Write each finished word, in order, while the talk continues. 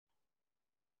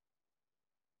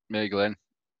Hey, Glenn.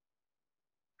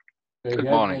 There Good you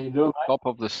go. morning. How you doing, mate? Top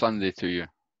of the Sunday to you.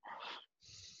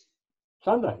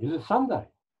 Sunday? Is it Sunday?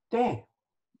 Damn.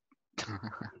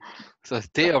 It's a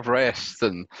day of rest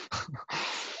and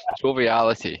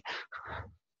joviality.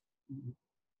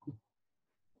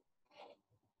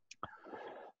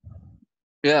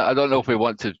 Yeah, I don't know if we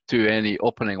want to do any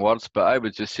opening words, but I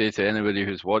would just say to anybody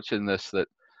who's watching this that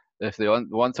if they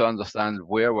want to understand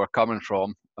where we're coming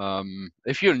from,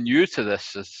 if you're new to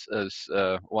this, as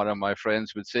one of my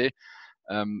friends would say,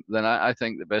 then I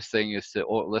think the best thing is to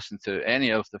listen to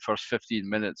any of the first 15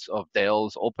 minutes of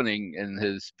Dell's opening in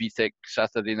his BTEC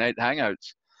Saturday night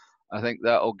hangouts. I think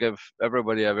that'll give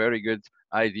everybody a very good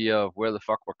idea of where the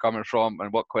fuck we're coming from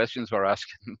and what questions we're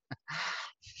asking.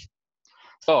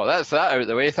 So that's that out of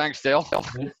the way. Thanks, Dell.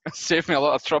 Saved me a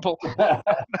lot of trouble.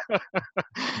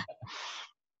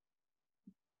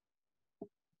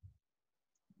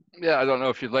 Yeah, I don't know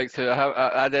if you'd like to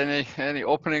add any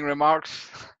opening remarks.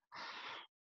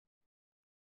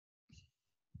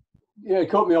 Yeah, it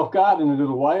caught me off guard in a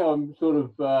little way. I'm sort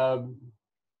of...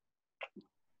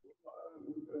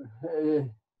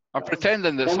 I'm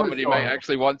pretending that somebody might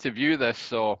actually want to view this,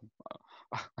 so...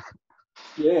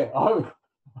 Yeah,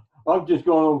 I've just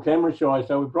gone all camera shy,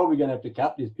 so we're probably going to have to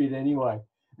cut this bit anyway.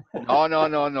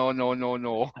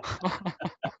 No.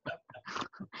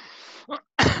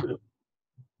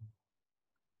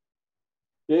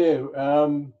 Yeah.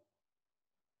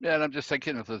 Yeah, and I'm just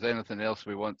thinking if there's anything else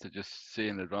we want to just say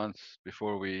in advance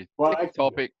before we take a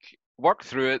topic, work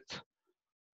through it,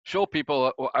 show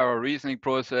people our reasoning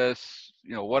process,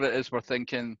 what it is we're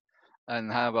thinking,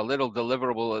 and have a little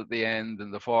deliverable at the end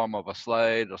in the form of a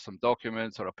slide or some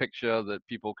documents or a picture that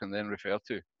people can then refer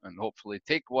to and hopefully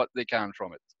take what they can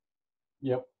from it.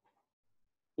 Yep.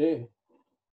 Yeah.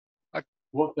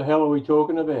 What the hell are we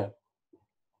talking about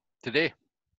today?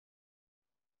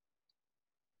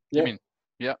 Yeah. You mean?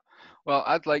 Yeah. Well,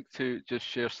 I'd like to just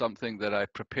share something that I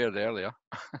prepared earlier.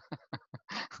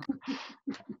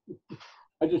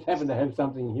 I just happen to have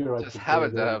something here. I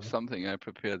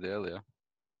prepared earlier.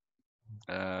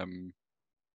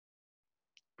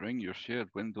 Bring your shared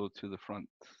window to the front.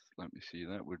 Let me see.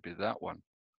 That would be that one.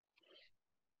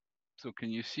 So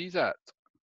can you see that?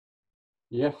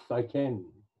 Yes, I can.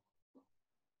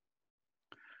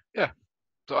 Yeah.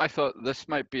 So I thought this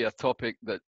might be a topic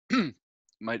that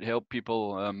might help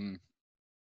people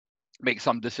make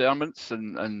some discernments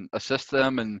and assist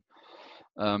them in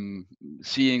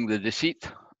seeing the deceit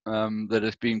that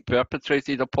is being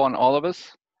perpetrated upon all of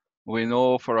us. We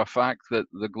know for a fact that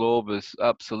the globe is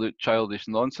absolute childish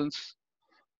nonsense.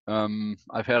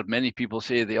 I've heard many people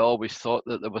say they always thought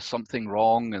that there was something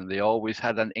wrong and they always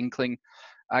had an inkling.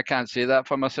 I can't say that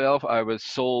for myself. I was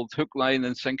sold hook, line,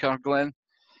 and sinker, Glenn.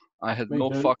 I had no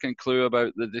fucking clue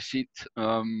about the deceit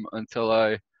until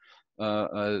I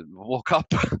woke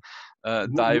up,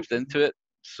 dived into it.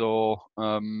 So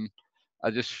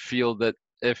I just feel that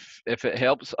if it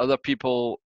helps other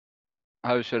people,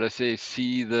 how should I say,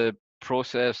 see the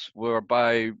process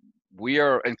whereby we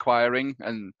are inquiring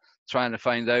and trying to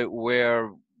find out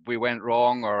where we went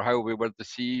wrong or how we were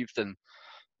deceived and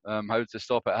how to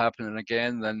stop it happening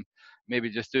again, then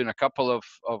maybe just doing a couple of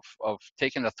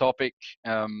taking a topic,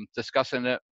 discussing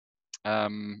it,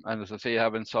 and as I say,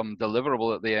 having some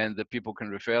deliverable at the end that people can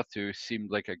refer to seemed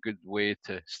like a good way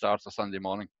to start a Sunday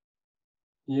morning.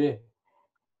 Yeah.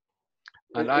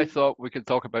 And I thought we could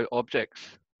talk about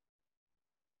objects.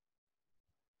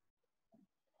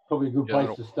 Probably a good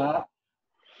place to start.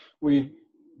 We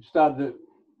started,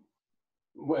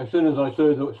 as soon as I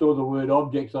saw the word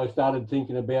objects, I started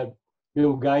thinking about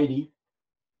Bill Gates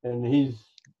and his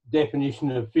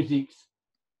definition of physics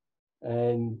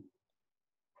and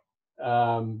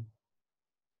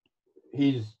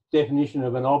his definition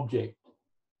of an object,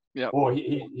 or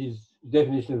his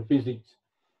definition of physics.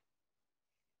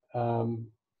 Yeah,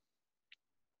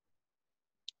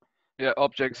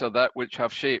 objects are that which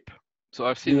have shape. So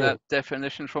I've seen that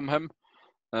definition from him.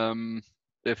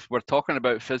 If we're talking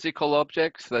about physical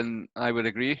objects, then I would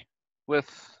agree with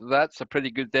that's a pretty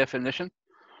good definition.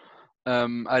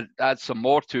 I'd add some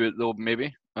more to it though,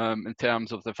 maybe, in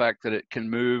terms of the fact that it can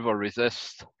move or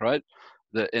resist, right?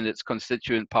 That in its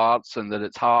constituent parts, and that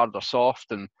it's hard or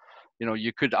soft, and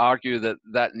you could argue that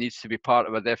that needs to be part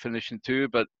of a definition too,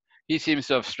 but he seems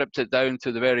to have stripped it down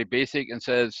to the very basic and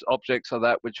says objects are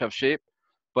that which have shape,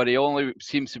 but he only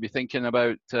seems to be thinking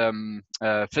about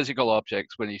physical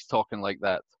objects when he's talking like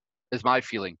that, is my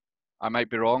feeling. I might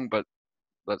be wrong, but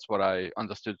that's what I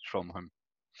understood from him.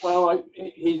 Well,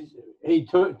 he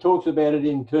talks about it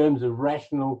in terms of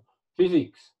rational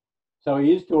physics. So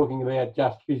he is talking about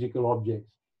just physical objects.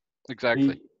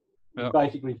 Exactly. He's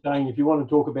basically saying if you want to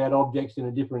talk about objects in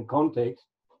a different context,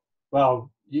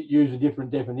 well, you use a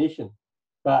different definition.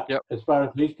 But as far as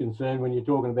he's concerned, when you're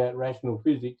talking about rational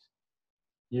physics,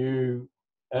 an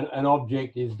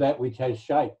object is that which has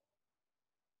shape,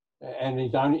 and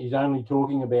he's only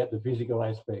talking about the physical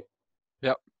aspect.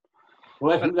 Yep.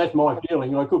 Well, that's my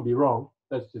feeling. I could be wrong.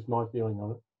 That's just my feeling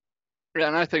on it. Yeah,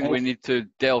 and I think we need to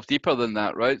delve deeper than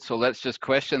that, right? So let's just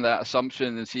question that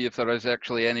assumption and see if there is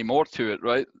actually any more to it,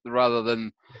 right? Rather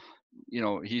than,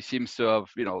 he seems to have,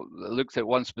 looked at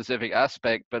one specific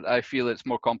aspect, but I feel it's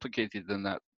more complicated than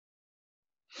that.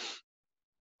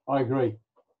 I agree.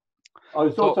 I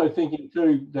was also thinking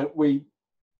too that we've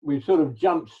sort of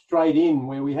jumped straight in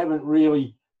where we haven't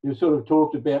really, you've sort of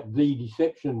talked about the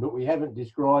deception, but we haven't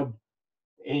described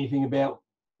anything about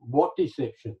what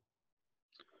deception.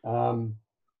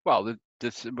 Well,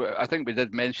 I think we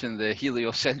did mention the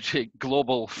heliocentric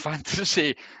global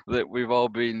fantasy that we've all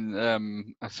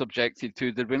been subjected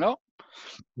to, did we not?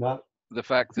 No. The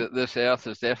fact that this Earth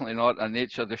is definitely not a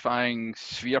nature-defying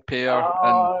sphere pair,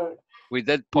 and we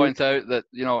did point out that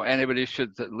anybody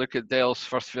should look at Dell's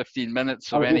first 15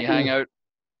 minutes of any hangout.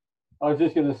 I was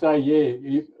just going to say,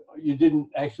 yeah, you didn't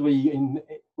actually,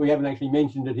 we haven't actually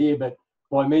mentioned it here, but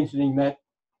by mentioning that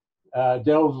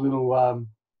Dell's little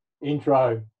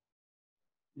intro,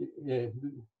 yeah,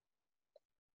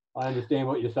 I understand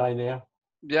what you're saying now.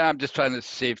 Yeah, I'm just trying to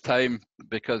save time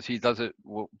because he does it,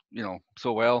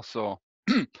 so well. So,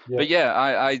 but yeah,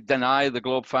 I deny the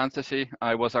globe fantasy.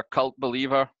 I was a cult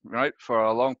believer, right, for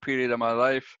a long period of my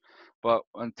life. But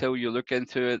until you look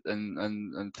into it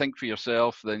and think for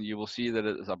yourself, then you will see that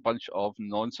it is a bunch of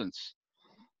nonsense.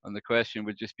 And the question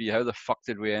would just be, how the fuck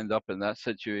did we end up in that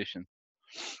situation?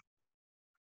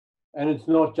 And it's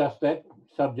not just that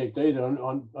subject either. I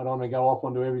don't want to go off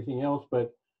onto everything else,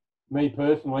 but me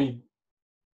personally,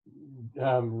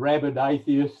 rabid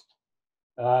atheist,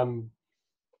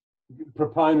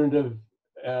 proponent of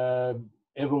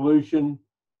evolution,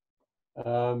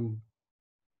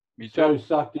 so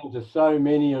sucked into so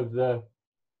many of the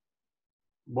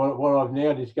what I've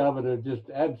now discovered are just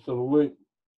absolute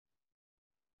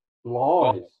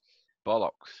lies.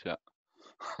 Bollocks, yeah.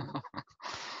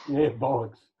 Yeah,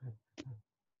 bollocks.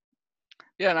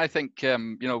 Yeah, and I think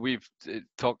we've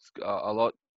talked a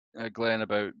lot, Glenn,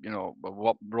 about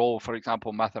what role, for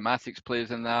example, mathematics plays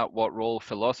in that, what role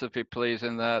philosophy plays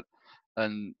in that,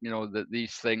 and that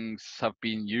these things have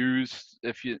been used,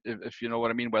 if you know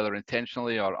what I mean, whether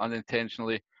intentionally or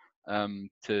unintentionally,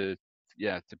 to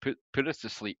put us to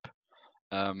sleep,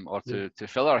 or to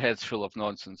fill our heads full of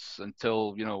nonsense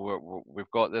until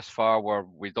we've got this far where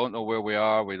we don't know where we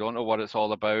are, we don't know what it's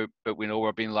all about, but we know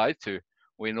we're being lied to.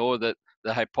 We know that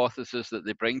the hypothesis that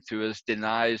they bring to us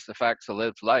denies the facts of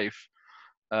lived life.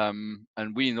 And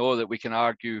we know that we can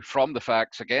argue from the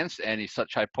facts against any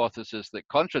such hypothesis that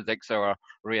contradicts our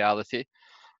reality.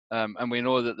 And we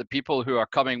know that the people who are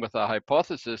coming with a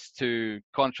hypothesis to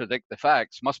contradict the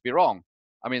facts must be wrong.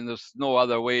 I mean, there's no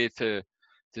other way to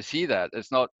see that.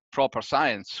 It's not proper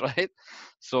science, right?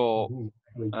 So,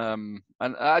 and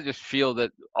I just feel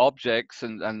that objects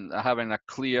and having a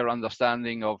clear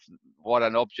understanding of what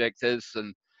an object is,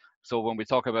 and so when we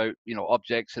talk about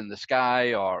objects in the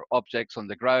sky or objects on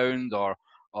the ground or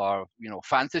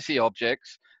fantasy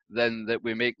objects, then that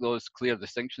we make those clear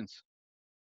distinctions.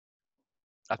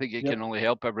 I think it can only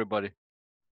help everybody.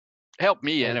 Help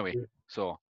me anyway.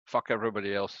 So fuck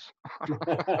everybody else.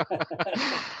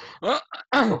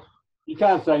 You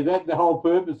can't say that. The whole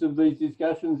purpose of these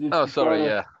discussions is. Oh, sorry.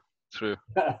 Yeah, true.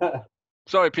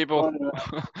 Sorry, people.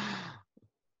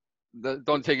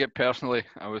 Don't take it personally.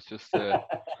 I was just.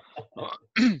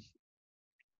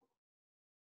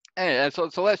 Anyway, so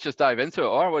let's just dive into it.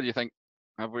 Or what do you think?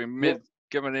 Have we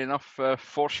given enough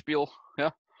forspiel?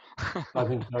 Yeah. I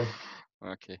think so.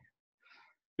 Okay.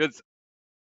 Good.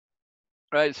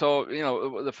 Right. So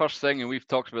the first thing, and we've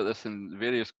talked about this in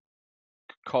various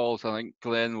calls, I think,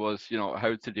 Glenn, was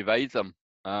how to divide them.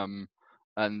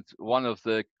 And one of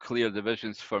the clear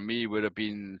divisions for me would have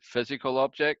been physical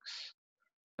objects,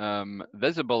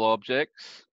 visible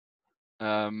objects,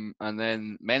 and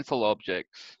then mental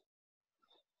objects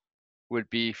would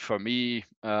be for me,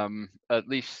 at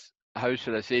least, how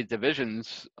should I say,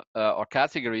 divisions or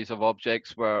categories of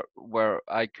objects where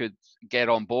I could get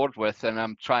on board with, and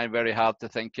I'm trying very hard to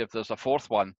think if there's a fourth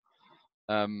one.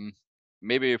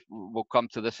 Maybe we'll come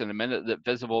to this in a minute, that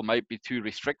visible might be too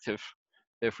restrictive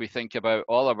if we think about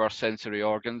all of our sensory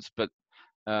organs, but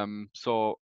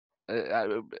so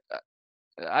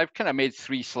I've kind of made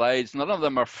 3 slides. None of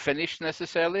them are finished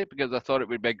necessarily, because I thought it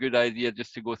would be a good idea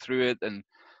just to go through it and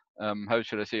how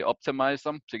should I say, optimize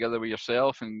them together with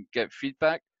yourself and get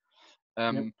feedback.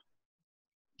 Yep.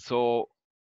 So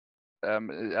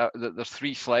there's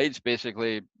 3 slides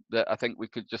basically that I think we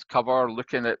could just cover,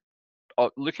 looking at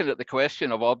the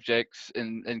question of objects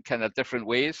in kind of different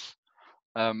ways.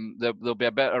 There'll be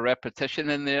a bit of repetition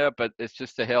in there, but it's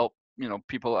just to help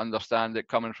people understand it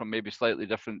coming from maybe slightly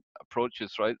different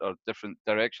approaches, right, or different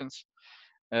directions.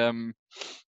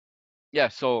 Yeah,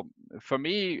 so for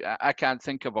me, I can't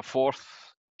think of a 4th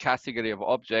category of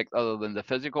object other than the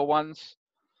physical ones,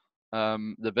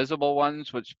 the visible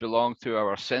ones, which belong to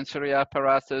our sensory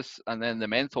apparatus, and then the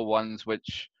mental ones,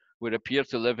 which would appear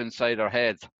to live inside our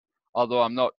head, although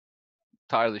I'm not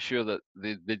entirely sure that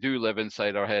they do live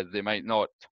inside our head. They might not.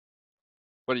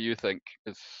 What do you think?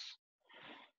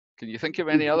 Can you think of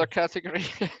any other category?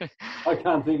 I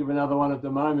can't think of another one at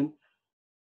the moment.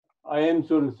 I am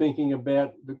sort of thinking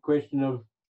about the question of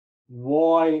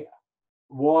why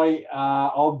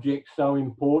are objects so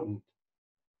important?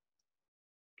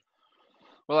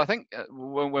 Well, I think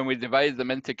when we divide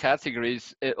them into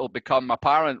categories, it'll become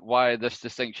apparent why this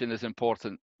distinction is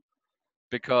important.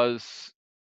 Because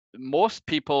most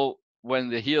people, when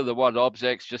they hear the word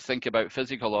objects, just think about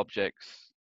physical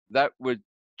objects. That would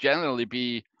generally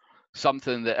be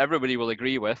something that everybody will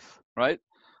agree with, right?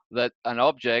 That an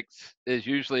object is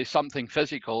usually something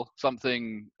physical,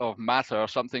 something of matter,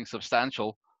 something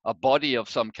substantial, a body of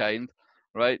some kind,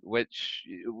 right? With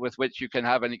which you can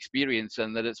have an experience,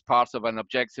 and that it's part of an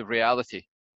objective reality.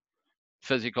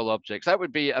 Physical objects. That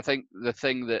would be, I think, the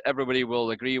thing that everybody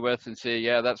will agree with and say,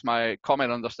 yeah, that's my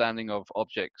common understanding of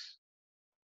objects.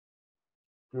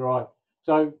 Right.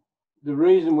 So the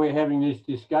reason we're having this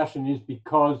discussion is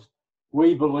because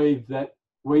we believe that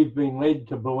we've been led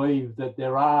to believe that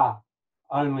there are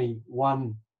only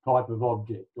one type of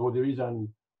object, or there is only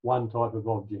one type of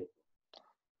object.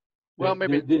 Well,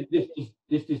 maybe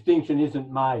this distinction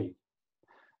isn't made.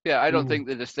 Yeah, I don't think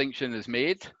the distinction is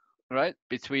made, right,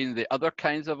 between the other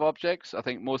kinds of objects. I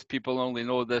think most people only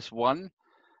know this one,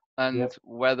 and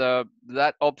whether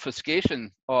that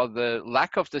obfuscation or the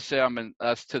lack of discernment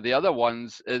as to the other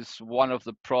ones is one of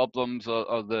the problems,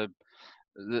 or the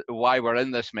why we're in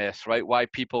this mess, right? Why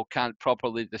people can't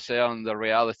properly discern the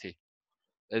reality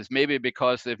is maybe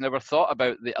because they've never thought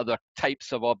about the other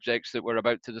types of objects that we're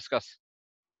about to discuss.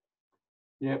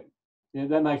 Yep. Yeah,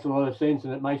 that makes a lot of sense,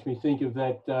 and it makes me think of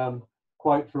that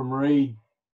quote from Reed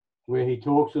where he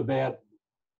talks about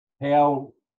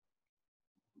how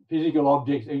physical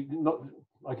objects,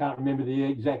 I can't remember the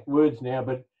exact words now,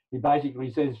 but he basically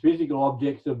says physical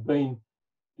objects have been,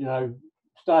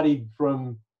 studied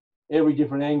from every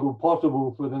different angle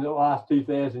possible for the last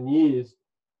 2,000 years,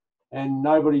 and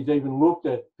nobody's even looked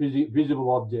at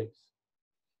visible objects.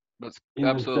 That's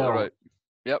absolutely right.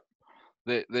 Yep.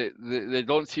 They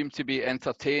don't seem to be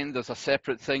entertained as a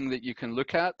separate thing that you can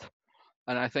look at.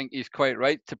 And I think he's quite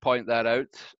right to point that out.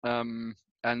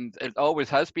 And it always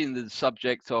has been the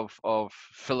subject of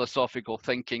philosophical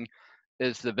thinking,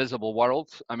 is the visible world.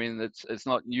 I mean, it's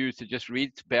not new to just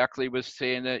read. Berkeley was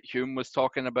saying it, Hume was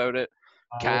talking about it,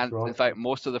 Kant. Right. In fact,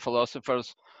 most of the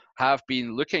philosophers have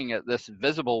been looking at this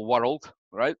visible world,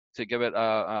 right, to give it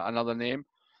another name.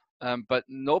 But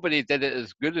nobody did it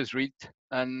as good as Reed,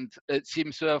 and it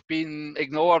seems to have been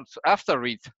ignored after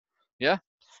Reed. Yeah.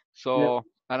 So,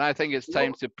 and I think it's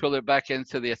time to pull it back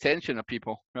into the attention of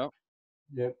people. Yeah.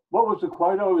 Yeah. What was the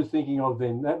quote I was thinking of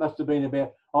then? That must have been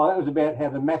about. Oh, that was about how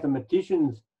the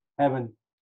mathematicians haven't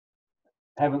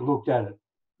looked at it.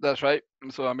 That's right.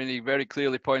 So I mean, he very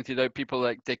clearly pointed out people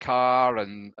like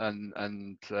Descartes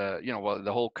and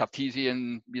the whole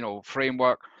Cartesian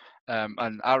framework.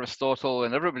 And Aristotle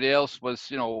and everybody else was,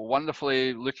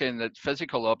 wonderfully looking at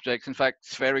physical objects. In fact,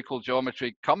 spherical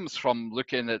geometry comes from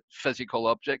looking at physical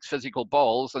objects, physical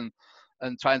balls, and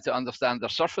trying to understand their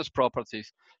surface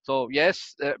properties. So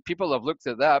yes, people have looked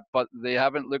at that, but they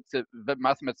haven't looked at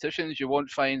mathematicians. You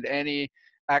won't find any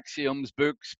axioms,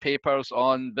 books, papers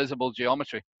on visible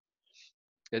geometry.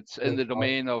 It's in the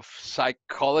domain of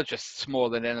psychologists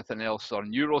more than anything else, or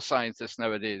neuroscientists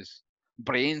nowadays,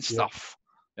 brain stuff.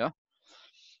 Yeah.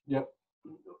 Yep.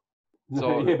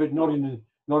 So, yeah, but not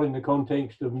in the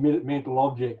context of mental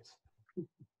objects.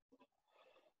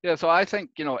 Yeah, so I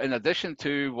think, in addition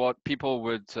to what people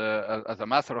would, as a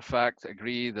matter of fact,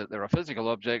 agree that there are physical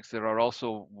objects, there are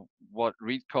also what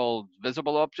Reed called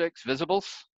visible objects, visibles.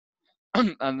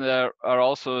 And there are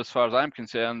also, as far as I'm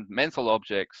concerned, mental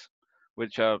objects,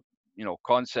 which are,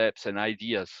 concepts and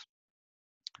ideas.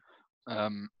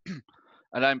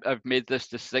 And I've made this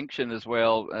distinction as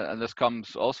well, and this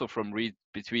comes also from Reed,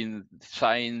 between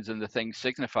signs and the things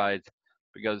signified.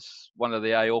 because one of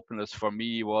the eye openers for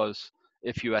me was,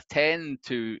 if you attend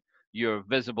to your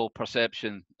visible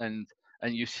perception and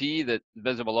you see that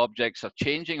visible objects are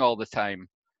changing all the time,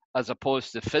 as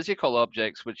opposed to physical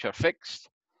objects which are fixed,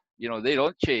 they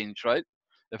don't change, right?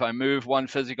 If I move one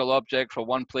physical object from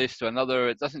one place to another,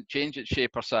 it doesn't change its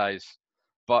shape or size.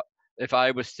 But if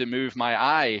I was to move my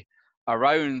eye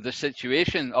around the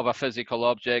situation of a physical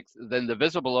object, then the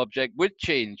visible object would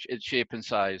change its shape and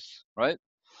size, right?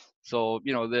 So,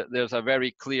 there's a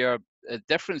very clear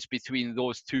difference between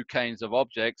those two kinds of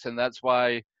objects, and that's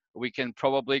why we can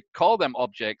probably call them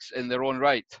objects in their own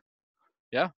right.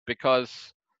 Yeah,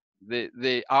 because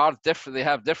they are different. They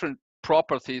have different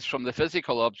properties from the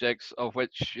physical objects of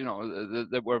which,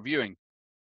 that we're viewing.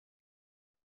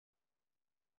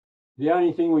 The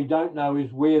only thing we don't know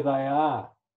is where they are.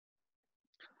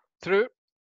 True.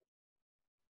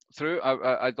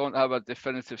 I don't have a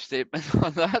definitive statement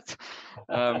on that.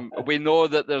 We know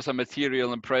that there's a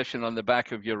material impression on the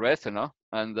back of your retina,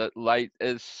 and that light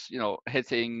is,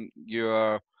 hitting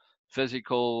your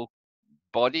physical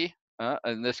body.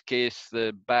 In this case,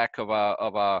 the back of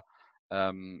a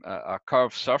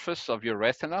curved surface of your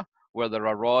retina, where there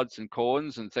are rods and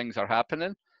cones and things are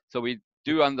happening. So we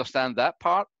do understand that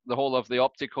part. The whole of the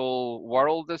optical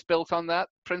world is built on that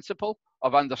principle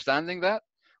of understanding that,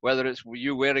 whether it's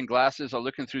you wearing glasses or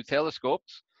looking through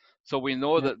telescopes. So we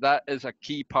know that is a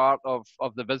key part of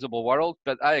the visible world.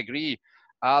 But I agree,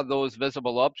 are those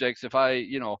visible objects, if I,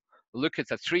 look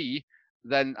at a tree,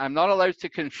 then I'm not allowed to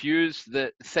confuse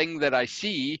the thing that I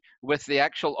see with the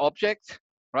actual object,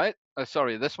 right?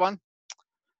 Sorry, this one,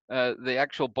 the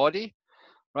actual body,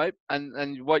 right?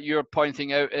 And what you're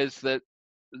pointing out is that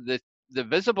the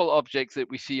visible object that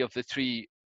we see of the tree,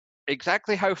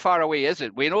 exactly how far away is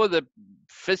it? We know the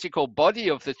physical body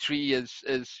of the tree is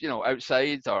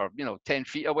outside, or 10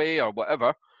 feet away or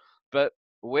whatever, but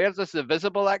where does the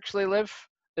visible actually live?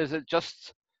 Is it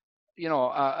just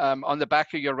on the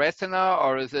back of your retina,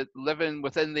 or is it living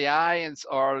within the eye,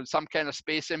 or some kind of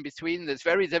space in between? It's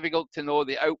very difficult to know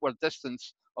the outward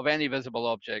distance of any visible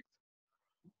object.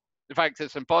 In fact,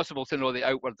 it's impossible to know the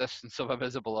outward distance of a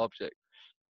visible object.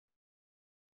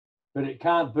 But it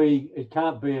can't be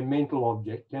a mental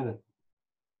object, can it?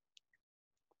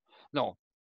 No.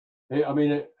 I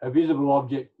mean, a visible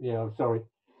object, a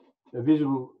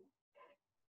visible,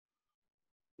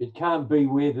 it can't be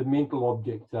where the mental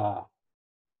objects are.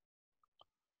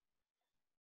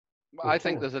 I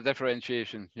think there's a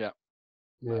differentiation, yeah.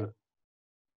 Yeah.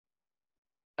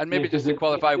 And maybe just to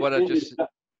qualify what I just...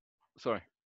 Sorry,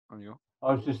 on you go.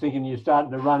 I was just thinking you're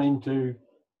starting to run into,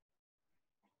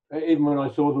 even when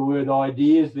I saw the word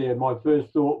ideas there, my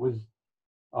first thought was,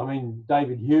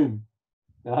 David Hume.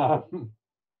 I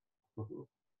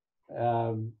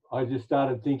just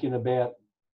started thinking about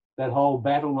that whole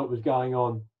battle that was going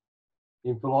on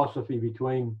in philosophy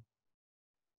between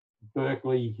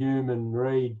Berkeley, Hume, and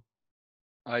Reid.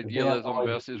 Idealism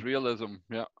versus realism,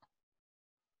 yeah.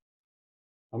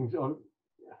 I don't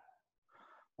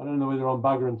know whether I'm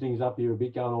buggering things up here a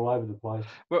bit, going all over the place.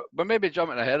 Well, but maybe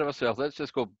jumping ahead of ourselves, let's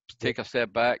just go take a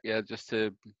step back, just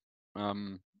to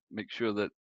make sure that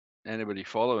anybody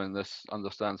following this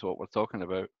understands what we're talking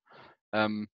about.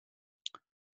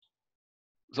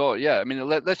 So yeah,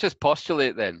 let's just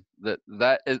postulate then that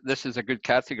this is a good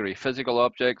category: physical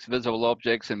objects, visible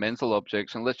objects, and mental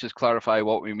objects, and let's just clarify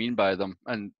what we mean by them,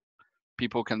 and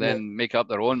people can then make up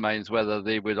their own minds whether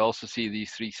they would also see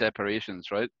these three separations,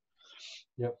 right?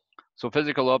 Yep. So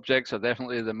physical objects are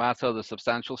definitely the matter, the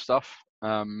substantial stuff.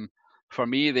 For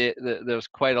me, there's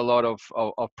quite a lot of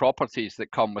properties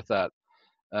that come with that.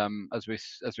 As we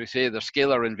say, they're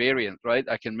scalar invariant, right?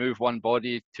 I can move one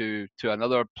body to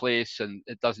another place and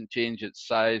it doesn't change its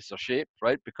size or shape,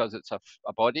 right? Because it's a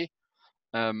body.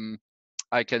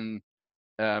 I can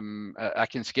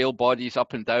scale bodies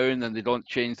up and down and they don't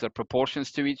change their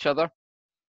proportions to each other.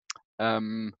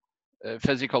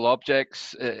 Physical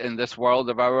objects in this world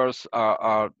of ours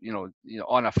are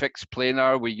on a fixed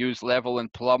planar. We use level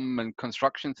and plumb and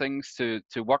construction things to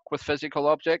work with physical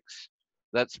objects.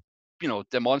 That's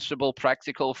demonstrable,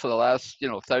 practical for the last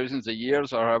thousands of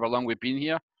years or however long we've been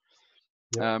here.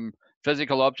 Yep.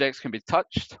 Physical objects can be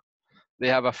touched. They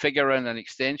have a figure and an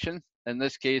extension. In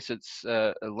this case, it's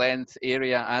length,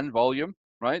 area, and volume,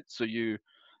 right? So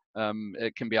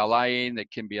it can be a line, it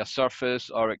can be a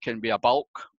surface, or it can be a bulk,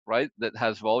 right, that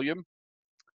has volume.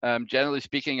 Generally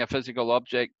speaking, a physical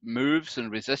object moves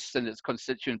and resists in its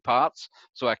constituent parts.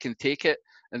 So I can take it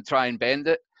and try and bend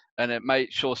it, and it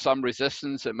might show some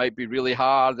resistance. It might be really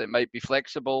hard. It might be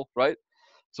flexible, right?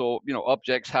 So,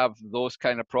 objects have those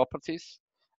kind of properties.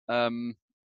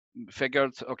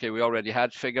 figured. Okay, we already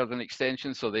had figured an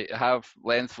extension, so they have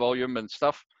length, volume, and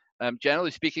stuff.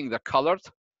 Generally speaking, they're colored,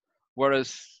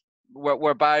 whereas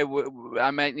whereby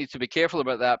I might need to be careful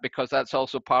about that because that's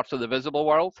also part of the visible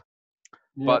world.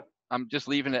 Yep. But I'm just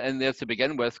leaving it in there to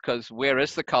begin with, because where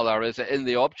is the color? Is it in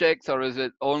the object, or is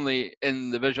it only in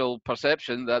the visual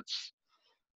perception? That's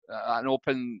an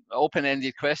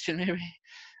open-ended question, maybe.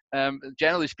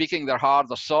 Generally speaking, they're hard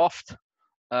or soft.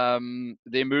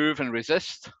 They move and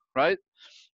resist, right?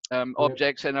 Yep.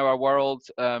 Objects in our world,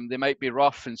 they might be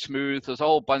rough and smooth. There's a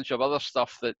whole bunch of other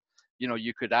stuff that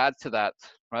you could add to that,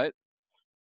 right?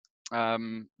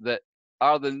 That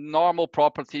are the normal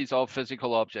properties of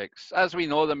physical objects as we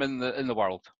know them in the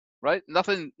world, right?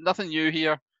 Nothing new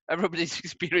here. Everybody's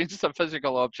experienced a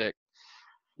physical object.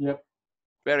 Yep.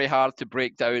 Very hard to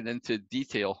break down into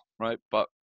detail, right? But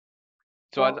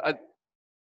so well,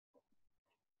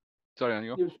 sorry,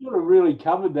 Anigo. You've sort of really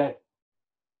covered that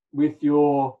with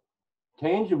your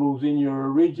tangibles in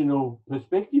your original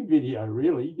perspective video,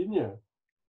 really, didn't you?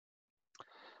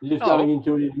 You're just going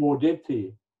into it in more depth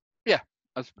here. Yeah,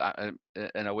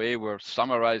 in a way, we're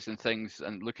summarizing things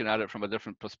and looking at it from a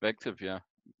different perspective. Yeah,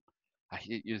 I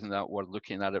hate using that word,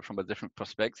 looking at it from a different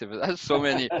perspective. It has so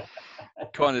many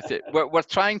connotations. We're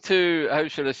trying to, how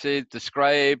should I say,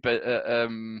 describe,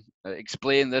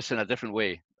 explain this in a different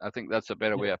way. I think that's a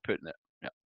better way of putting it. Yeah.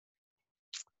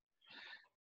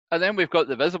 And then we've got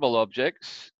the visible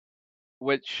objects,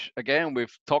 which again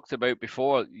we've talked about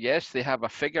before. Yes, they have a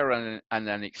figure and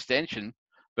an extension,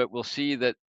 but we'll see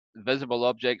that visible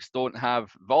objects don't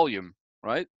have volume,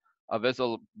 right? A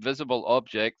visible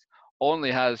object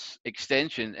only has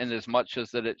extension in as much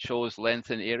as that it shows length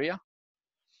and area.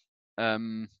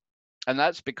 And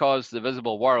that's because the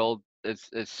visible world is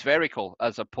spherical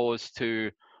as opposed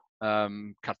to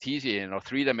Cartesian or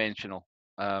three-dimensional.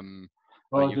 Well,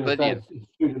 I was going to say it's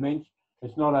two-dimensional.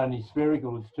 It's not only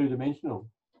spherical, it's two-dimensional.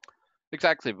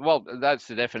 Exactly. Well, that's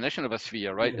the definition of a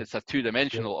sphere, right? Yeah. It's a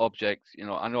two-dimensional object.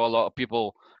 I know a lot of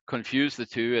people confuse the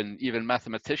two, and even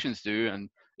mathematicians do, and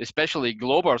especially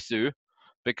globers do,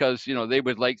 because they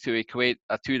would like to equate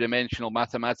a two-dimensional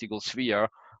mathematical sphere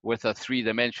with a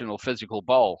three-dimensional physical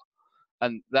ball.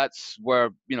 And that's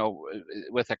where,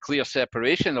 with a clear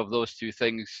separation of those two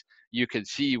things, you can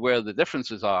see where the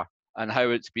differences are and how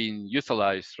it's being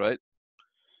utilized, right?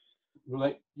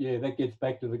 Well, that gets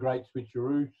back to the great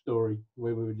switcheroo story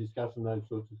where we were discussing those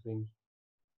sorts of things.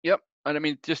 Yep. And I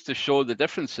mean, just to show the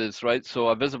differences, right? So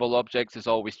a visible object is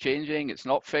always changing. It's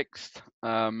not fixed.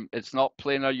 It's not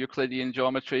planar Euclidean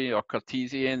geometry or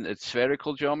Cartesian. It's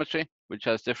spherical geometry, which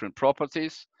has different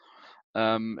properties.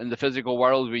 In the physical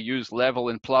world, we use level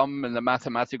and plumb. In the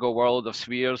mathematical world of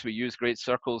spheres, we use great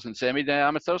circles and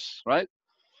semi-diameters, right?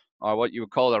 Or what you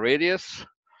would call a radius.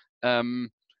 In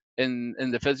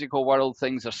the physical world,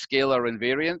 things are scalar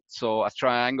invariant. So a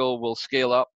triangle will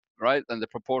scale up, right? And the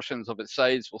proportions of its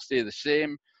sides will stay the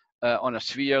same. On a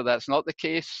sphere, that's not the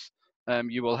case.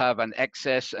 You will have an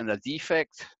excess and a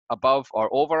defect above or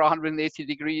over 180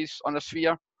 degrees on a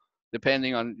sphere.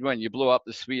 Depending on when you blow up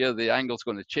the sphere, the angle's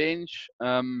going to change.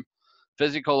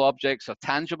 Physical objects are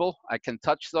tangible. I can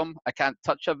touch them. I can't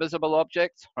touch a visible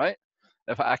object, right?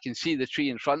 If I can see the tree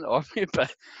in front of me,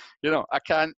 but I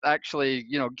can't actually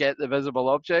get the visible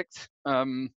object.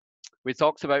 We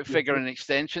talked about figure and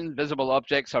extension. Visible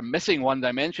objects are missing one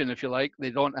dimension, if you like.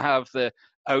 They don't have the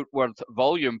outward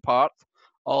volume part.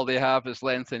 All they have is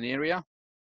length and area.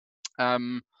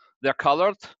 They're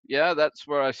colored. Yeah, that's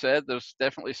where I said there's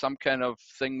definitely some kind of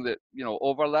thing that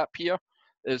overlap here.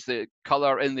 Is the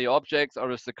color in the object,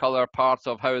 or is the color part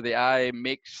of how the eye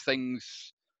makes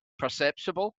things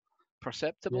perceptible?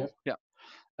 Yeah.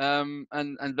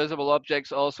 And visible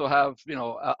objects also have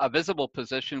a visible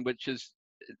position which is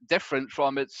different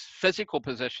from its physical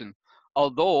position,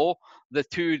 although the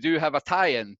two do have a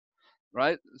tie-in,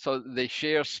 right? So they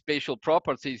share spatial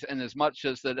properties in as much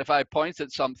as that if I point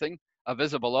at something, a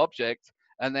visible object,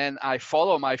 and then I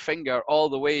follow my finger all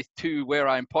the way to where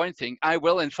I'm pointing, I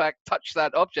will in fact touch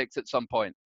that object at some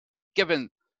point, given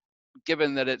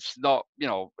that it's not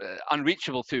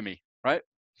unreachable to me, right?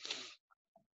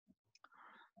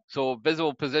 So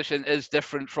visible position is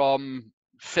different from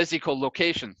physical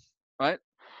location, right?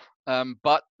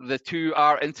 But the two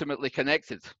are intimately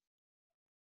connected.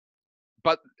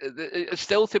 But it's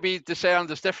still to be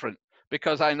discerned as different,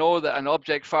 because I know that an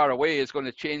object far away is going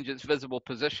to change its visible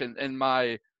position in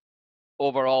my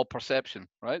overall perception,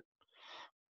 right?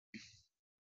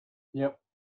 Yep.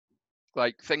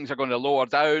 Like things are going to lower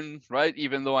down, right?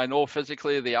 Even though I know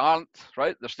physically they aren't,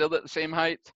 right? They're still at the same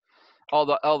height. all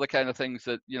the kind of things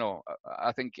that, you know,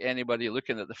 I think anybody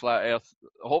looking at the flat Earth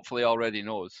hopefully already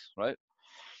knows, right?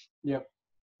 Yep.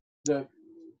 The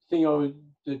thing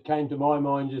that came to my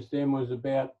mind just then was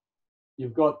about,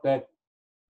 you've got that,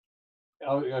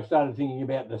 I started thinking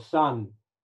about the sun.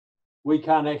 We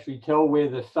can't actually tell where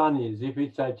the sun is. If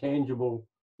it's a tangible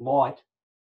light,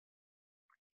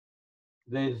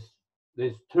 there's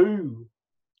two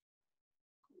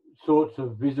sorts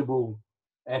of visible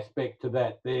aspect to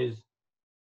that. There's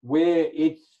where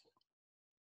it's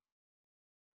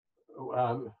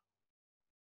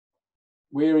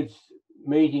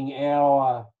meeting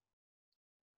our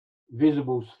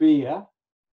visible sphere.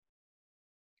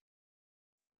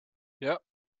 Yeah.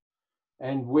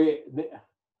 And where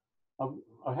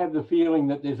I have the feeling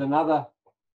that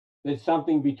there's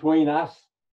something between us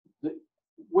that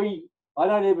I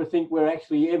don't ever think we're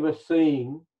actually ever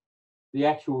seeing the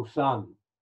actual sun.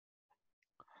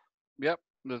 Yep.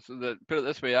 Put it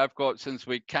this way, I've got, since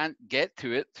we can't get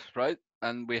to it, right,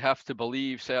 and we have to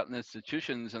believe certain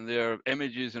institutions and their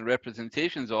images and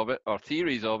representations of it or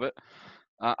theories of it,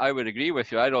 I would agree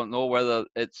with you. I don't know whether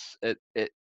it's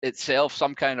itself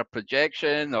some kind of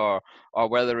projection or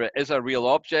whether it is a real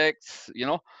object, you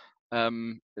know.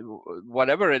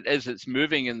 Whatever it is, it's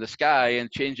moving in the sky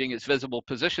and changing its visible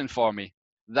position for me.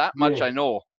 That much I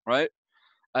know, right?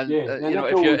 And you know,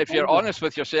 if you're honest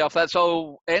with yourself, that's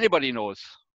all anybody knows,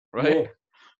 right? Yeah,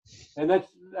 and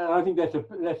I think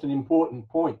that's an important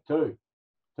point too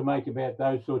to make about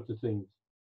those sorts of things.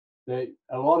 That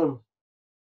a lot of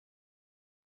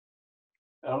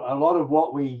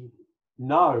what we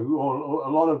know, or a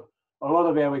lot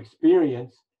of our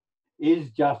experience, is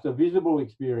just a visible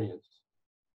experience.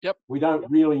 Yep. We don't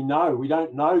really know. We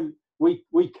don't know.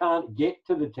 We can't get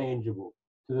to the tangible,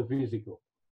 to the physical.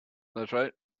 That's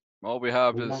right. All we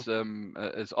have is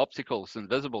opticals and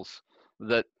visibles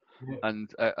that, yeah.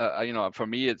 And you know, for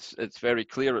me, it's very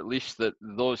clear, at least, that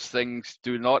those things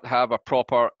do not have a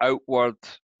proper outward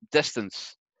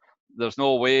distance. There's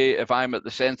no way, if I'm at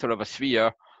the center of a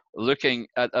sphere looking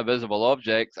at a visible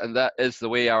object, and that is the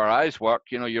way our eyes work,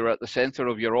 you know, you're at the center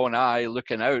of your own eye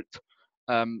looking out.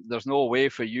 There's no way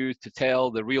for you to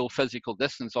tell the real physical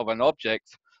distance of an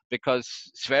object, because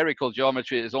spherical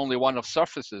geometry is only one of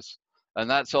surfaces, and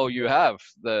that's all you have,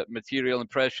 the material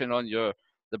impression on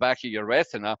the back of your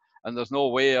retina, and there's no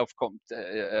way of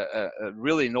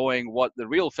really knowing what the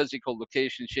real physical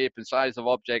location, shape, and size of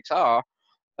objects are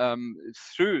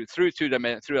through a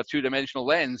two-dimensional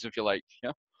lens, if you like.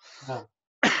 Yeah.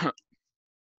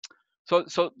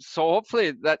 So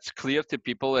hopefully that's clear to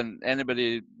people, and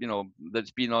anybody, you know,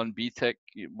 that's been on BTEC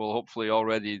will hopefully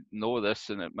already know this,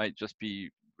 and it might just be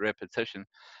repetition.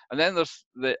 And then there's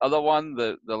the other one,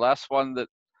 the last one that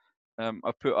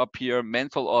I put up here,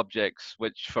 mental objects,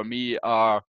 which for me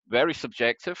are very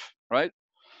subjective, right?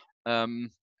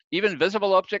 Even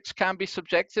visible objects can be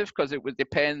subjective, because it would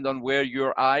depend on where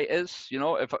your eye is. You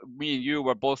know, if me and you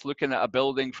were both looking at a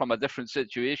building from a different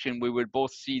situation, we would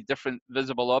both see different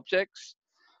visible objects.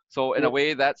 So in a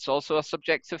way, that's also a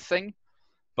subjective thing.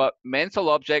 But mental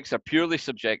objects are purely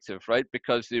subjective, right?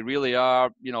 Because they really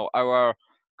are, you know, our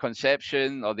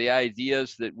conception or the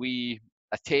ideas that we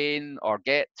attain or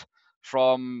get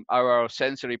from our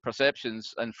sensory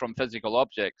perceptions and from physical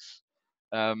objects.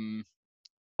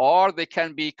 Or they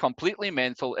can be completely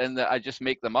mental in that I just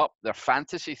make them up. They're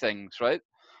fantasy things, right?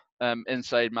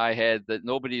 Inside my head that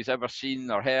nobody's ever seen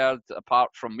or heard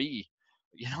apart from me.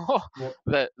 You know,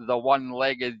 the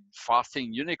one-legged farting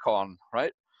unicorn,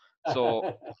 right?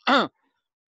 So,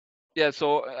 yeah.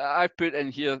 So I've put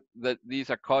in here that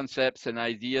these are concepts and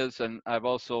ideas, and I've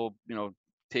also, you know,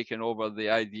 taken over the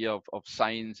idea of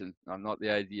signs, and not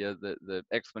the idea, the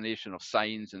explanation of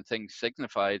signs and things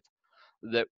signified,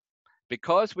 that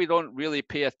because we don't really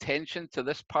pay attention to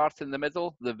this part in the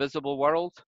middle, the visible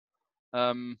world,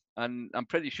 and I'm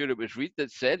pretty sure it was Reed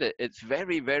that said it, it's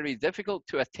very, very difficult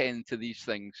to attend to these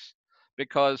things,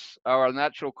 because our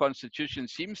natural constitution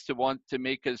seems to want to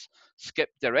make us skip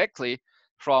directly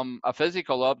from a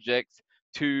physical object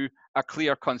to a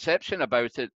clear conception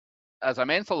about it as a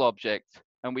mental object.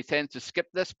 And we tend to skip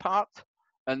this part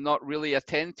and not really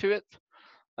attend to it.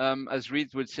 As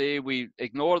Reed would say, we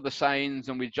ignore the signs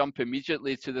and we jump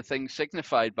immediately to the things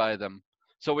signified by them.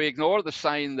 So we ignore the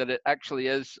sign that it actually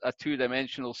is a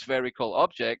two-dimensional spherical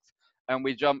object, and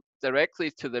we jump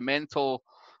directly to the mental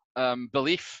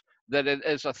belief that it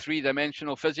is a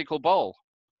three-dimensional physical ball,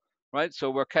 right? So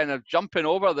we're kind of jumping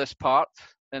over this part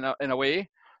in a way,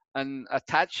 and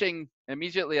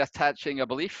immediately attaching a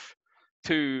belief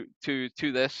to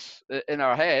this in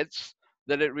our heads,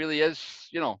 that it really is,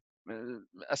 you know,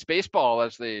 a space ball,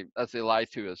 as they lie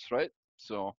to us, right?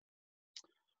 So,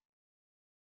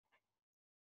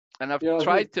 and I've Yeah, I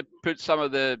tried think to put some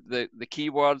of the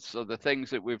keywords or the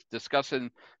things that we've discussing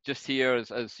just here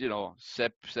as you know,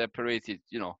 separated,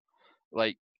 you know,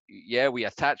 like, yeah, we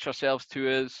attach ourselves to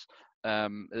us.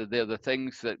 They're the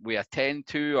things that we attend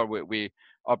to, or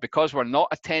or because we're not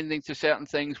attending to certain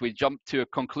things, we jump to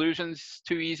conclusions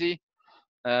too easy.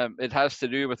 It has to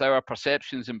do with our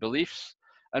perceptions and beliefs.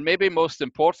 And maybe most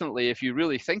importantly, if you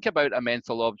really think about a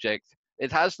mental object,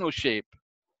 it has no shape,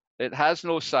 it has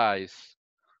no size,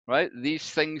 right? These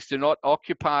things do not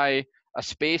occupy a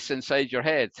space inside your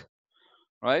head,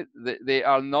 right? They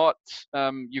are not,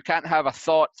 you can't have a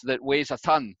thought that weighs a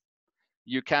ton.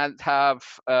 You can't have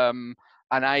an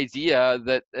idea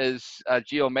that is a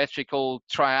geometrical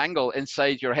triangle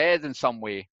inside your head in some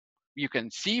way. You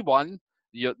can see one,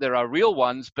 there are real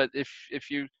ones, but if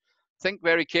you think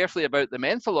very carefully about the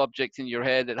mental object in your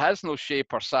head, it has no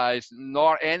shape or size,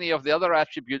 nor any of the other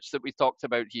attributes that we talked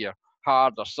about here,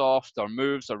 hard or soft, or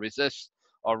moves or resists,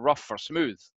 or rough or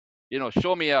smooth. You know,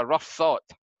 show me a rough thought,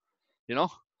 you know,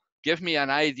 give me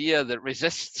an idea that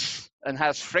resists and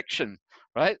has friction,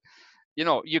 right? You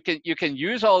know, you can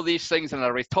use all these things in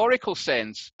a rhetorical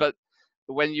sense, but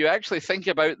when you actually think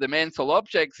about the mental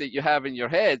object that you have in your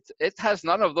head, it has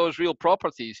none of those real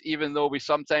properties, even though we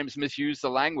sometimes misuse the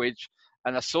language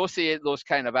and associate those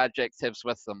kind of adjectives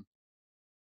with them.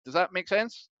 Does that make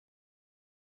sense?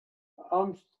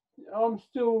 I'm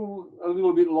still a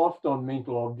little bit lost on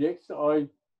mental objects.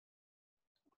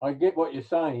 I get what you're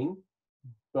saying,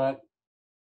 but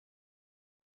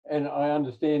and I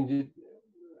understand it.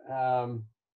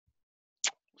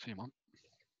 See, man.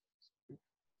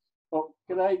 Oh,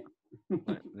 g'day.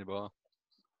 Right,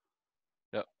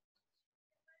 yeah.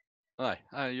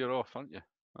 Aye, you're off, aren't you?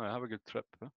 All right, have a good trip.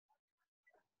 Huh?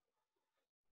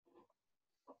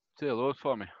 Say hello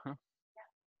for me. Huh?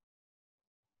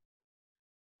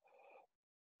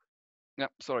 Yeah,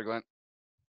 sorry, Glenn.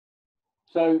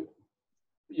 So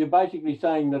you're basically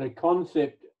saying that a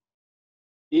concept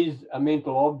is a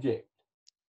mental object.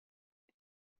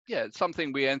 Yeah, it's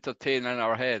something we entertain in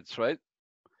our heads, right?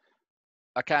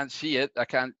 I can't see it. I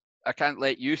can't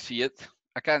let you see it.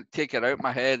 I can't take it out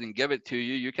my head and give it to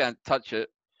you. You can't touch it,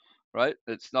 right?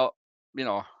 It's not, you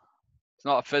know, it's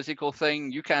not a physical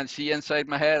thing. You can't see inside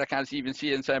my head. I can't even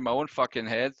see inside my own fucking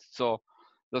head. So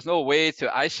there's no way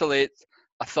to isolate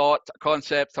a thought, a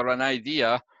concept, or an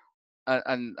idea,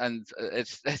 and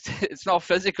it's not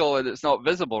physical and it's not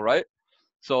visible, right?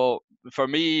 So for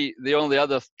me, the only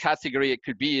other category it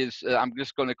could be is I'm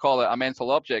just going to call it a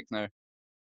mental object now.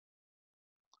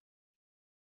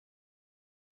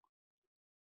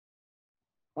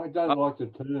 I don't like the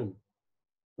term.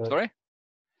 Sorry?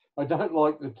 I don't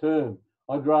like the term.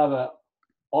 I'd rather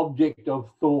object of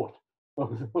thought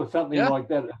or something like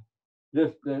that.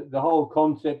 Just the whole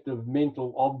concept of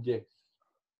mental objects.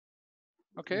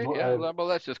 Okay, yeah. Well,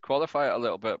 let's just qualify it a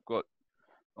little bit. I've got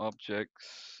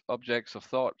objects of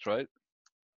thoughts, right?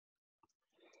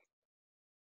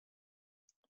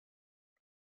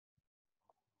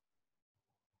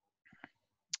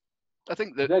 I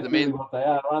think that that's the main really what they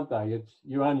are, aren't they? It's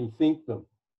you only think them.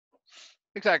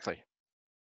 Exactly.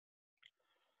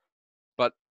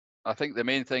 But I think the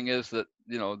main thing is that,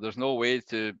 you know, there's no way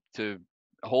to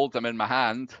hold them in my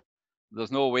hand.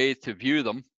 There's no way to view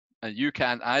them, and you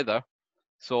can't either.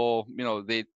 So, you know,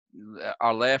 they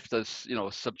are left as, you know,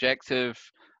 subjective,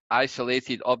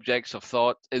 isolated objects of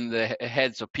thought in the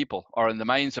heads of people or in the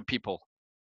minds of people.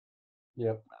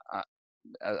 Yeah.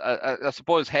 I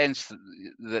suppose hence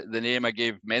the name I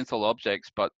gave mental objects,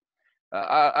 but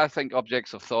I think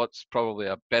objects of thought's probably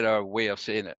a better way of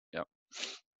saying it. Yeah.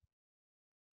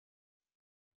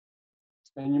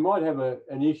 And you might have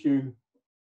an issue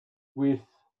with,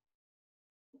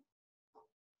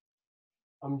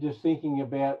 I'm just thinking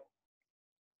about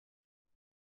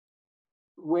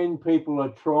when people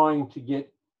are trying to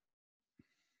get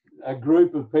a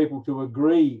group of people to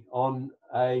agree on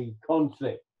a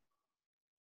concept.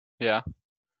 Yeah.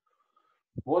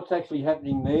 What's actually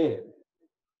happening there?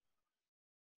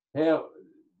 How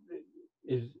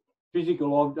is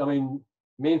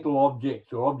mental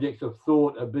objects or objects of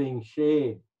thought are being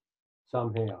shared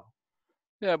somehow?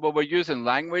 Yeah, but we're using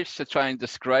language to try and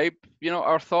describe, you know,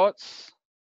 our thoughts.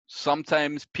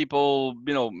 Sometimes people,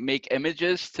 you know, make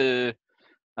images to,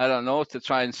 I don't know, to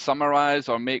try and summarize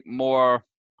or make more,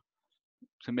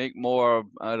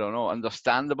 I don't know,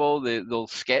 understandable. They'll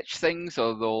sketch things,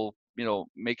 or they'll, you know,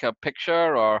 make a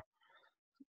picture, or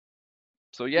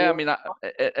so. Yeah, I mean,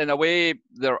 in a way,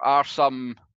 there are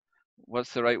some,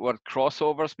 what's the right word,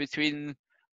 crossovers between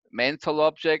mental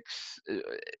objects.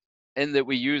 in that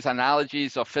we use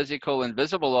analogies of physical and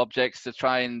visible objects to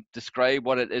try and describe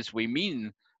what it is we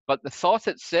mean, but the thought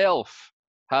itself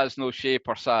has no shape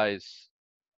or size,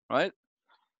 right?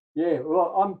 Yeah,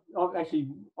 well,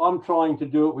 I'm trying to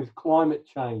do it with climate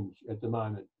change at the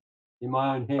moment in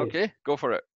my own head. Okay, go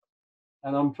for it.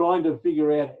 And I'm trying to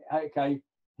figure out, okay,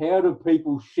 how do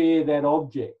people share that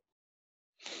object?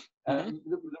 The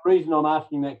reason I'm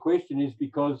asking that question is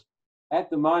because at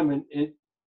the moment,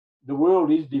 the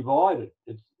world is divided.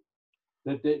 It's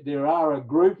that there are a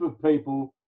group of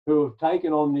people who have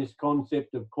taken on this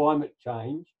concept of climate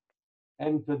change,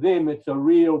 and for them, it's a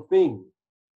real thing.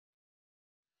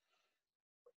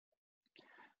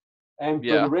 And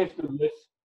for the rest of us,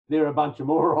 they're a bunch of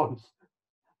morons.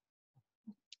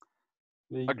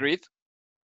 Agreed.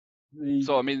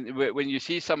 So, I mean, when you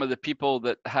see some of the people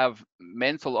that have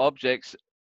mental objects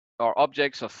or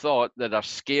objects of thought that are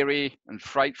scary and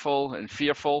frightful and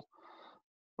fearful,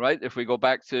 right? If we go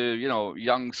back to, you know,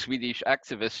 young Swedish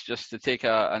activists, just to take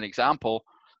an example,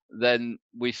 then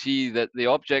we see that the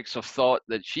objects of thought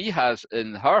that she has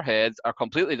in her head are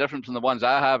completely different from the ones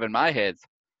I have in my head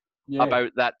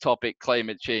about that topic,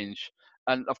 climate change.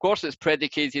 And of course, it's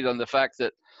predicated on the fact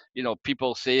that, you know,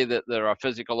 people say that there are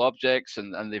physical objects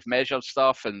and they've measured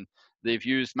stuff and they've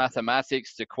used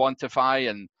mathematics to quantify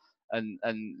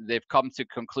and they've come to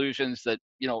conclusions that,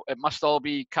 you know, it must all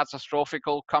be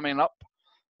catastrophical coming up.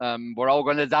 We're all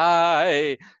going to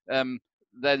die.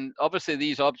 Then obviously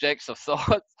these objects of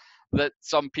thought that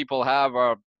some people have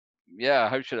are, yeah,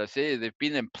 how should I say, they've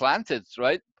been implanted,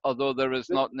 right? Although there is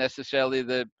not necessarily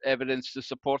the evidence to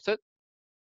support it.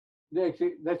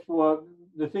 That's what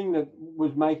the thing that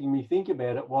was making me think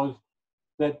about it was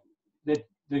that the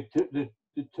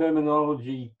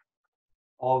terminology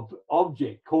of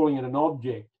object, calling it an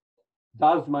object,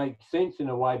 does make sense in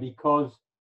a way because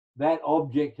that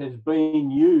object has been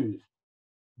used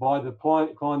by the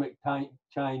climate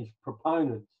change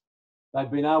proponents.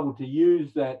 They've been able to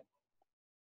use that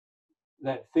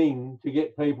thing to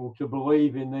get people to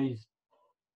believe in these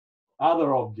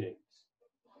other objects.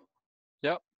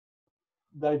 Yep.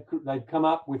 They've come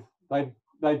up with,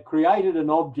 they've created an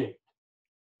object.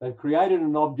 They've created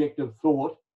an object of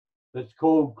thought that's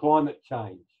called climate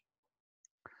change.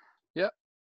 Yep.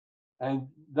 And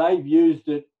they've used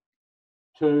it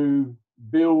to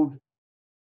build,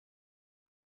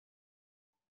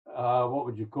 what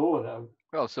would you call it?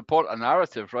 Well, support a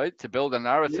narrative, right? To build a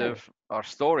narrative or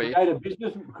story.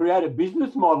 Create a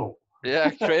business model.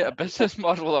 Yeah, create a business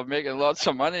model of making lots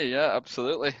of money. Yeah,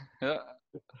 absolutely. Yeah.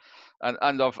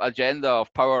 And of agenda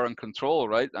of power and control,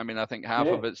 right? I mean, I think half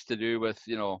of it's to do with,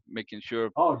 you know, making sure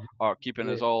or keeping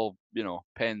us all, you know,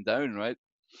 penned down, right?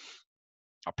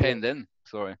 Or penned in,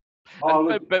 sorry.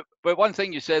 But one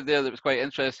thing you said there that was quite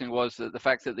interesting was that the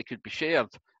fact that they could be shared.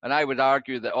 And I would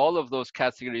argue that all of those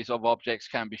categories of objects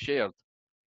can be shared.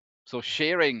 So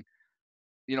sharing,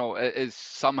 you know, is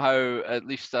somehow at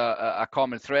least a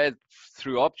common thread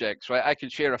through objects, right? I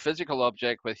could share a physical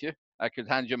object with you. I could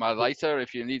hand you my lighter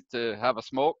if you need to have a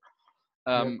smoke.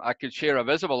 I could share a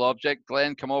visible object.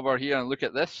 Glenn, come over here and look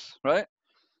at this, right?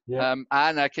 And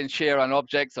I can share an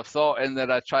object of thought in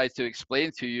that I try to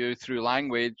explain to you through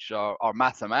language or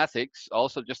mathematics,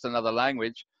 also just another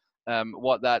language,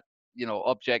 what that, you know,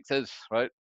 object is,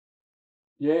 right?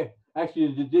 Yeah,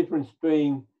 actually the difference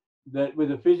being that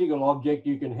with a physical object,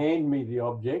 you can hand me the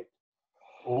object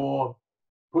or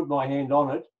put my hand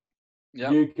on it.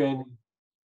 You can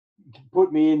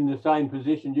put me in the same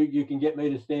position. You can get me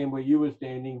to stand where you were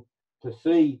standing to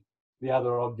see the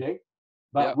other object.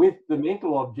 But with the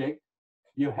mental object,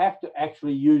 you have to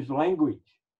actually use language.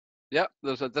 Yeah,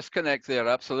 there's a disconnect there,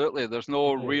 absolutely. There's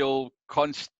no real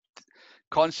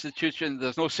constitution,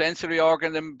 there's no sensory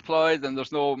organ employed, and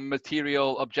there's no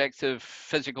material, objective,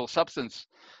 physical substance.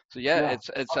 So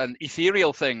it's an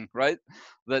ethereal thing, right?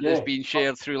 That is being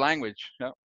shared through language.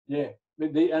 And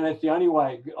that's the only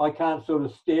way. I can't sort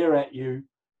of stare at you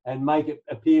and make it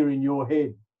appear in your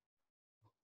head.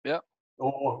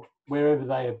 Or wherever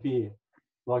they appear.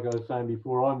 Like I was saying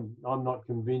before, I'm not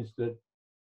convinced that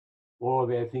all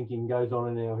of our thinking goes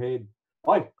on in our head.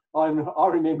 I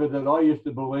remember that I used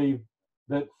to believe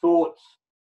that thoughts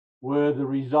were the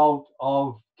result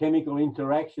of chemical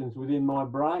interactions within my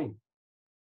brain.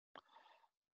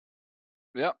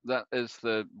 Yeah, that is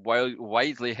the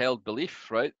widely held belief,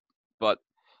 right? But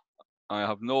I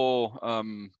have no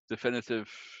definitive.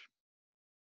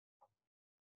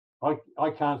 I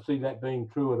can't see that being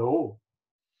true at all.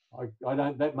 I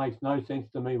don't. That makes no sense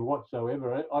to me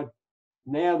whatsoever.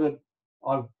 Now that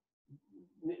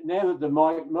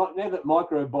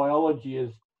microbiology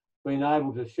has been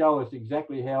able to show us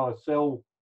exactly how a cell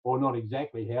or not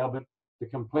exactly how, but the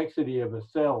complexity of a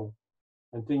cell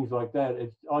and things like that.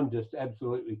 I'm just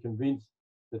absolutely convinced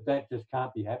that just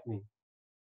can't be happening.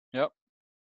 Yep.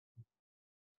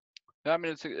 Yeah, I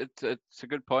mean, it's a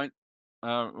good point.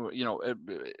 You know,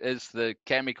 is the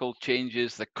chemical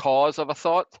changes the cause of a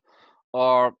thought,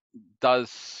 or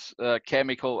does are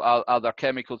there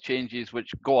chemical changes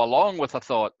which go along with a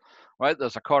thought? Right,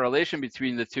 there's a correlation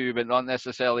between the two, but not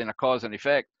necessarily in a cause and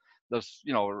effect. There's,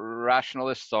 you know,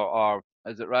 rationalists, or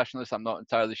is it rationalists? I'm not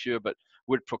entirely sure, but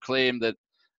would proclaim that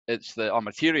it's or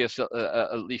materialists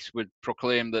at least would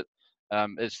proclaim that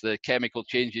it's the chemical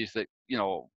changes that, you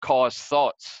know, cause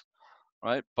thoughts,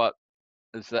 right? But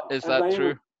is that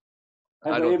true?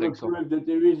 Have I they don't ever think so. proved that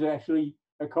there is actually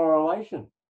a correlation?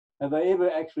 Have they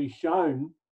ever actually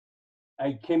shown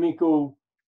a chemical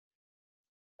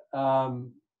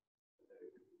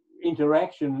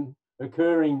interaction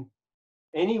occurring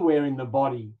anywhere in the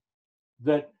body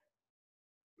that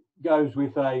goes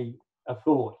with a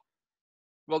thought?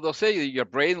 Well, they'll say that your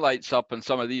brain lights up in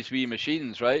some of these wee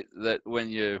machines, right? That when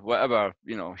you, whatever,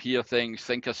 you know, hear things,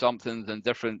 think of something, then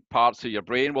different parts of your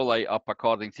brain will light up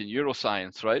according to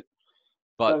neuroscience, right?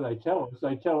 But so they tell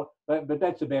us, but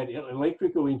that's about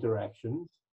electrical interactions.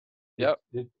 yeah.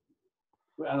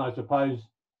 And I suppose,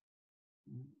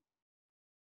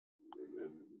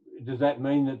 does that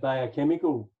mean that they are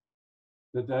chemical?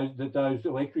 That those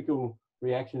electrical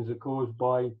reactions are caused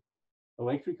by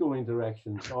electrical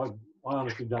interactions? I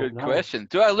honestly don't Good know. question.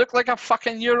 Do I look like a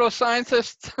fucking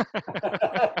neuroscientist?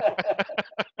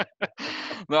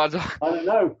 No, I don't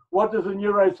know. What does a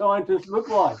neuroscientist look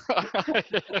like?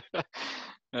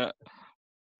 Yeah.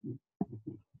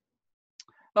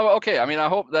 No, okay. I mean, I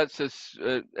hope that's just,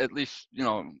 at least, you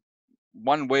know,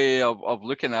 one way of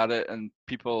looking at it, and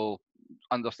people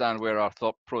understand where our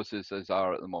thought processes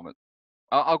are at the moment.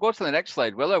 I'll go to the next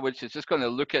slide, will I? Which is just going to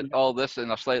look at all this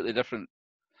in a slightly different.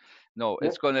 No,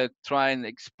 it's going to try and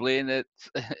explain it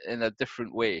in a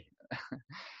different way.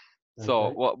 So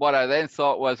Okay. what I then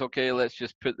thought was, okay, let's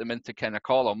just put them into kind of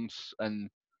columns and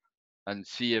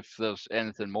see if there's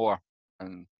anything more.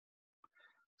 And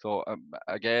so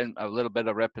again, a little bit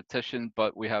of repetition,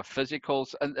 but we have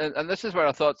physicals, and this is where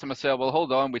I thought to myself, well,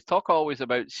 hold on, we talk always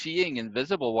about seeing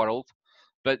invisible world,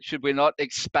 but should we not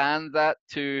expand that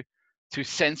to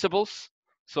sensibles?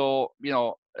 So, you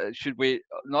know, should we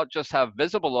not just have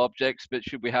visible objects, but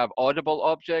should we have audible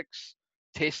objects,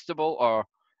 tastable or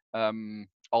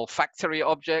olfactory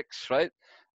objects, right?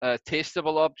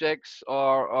 Tastable objects,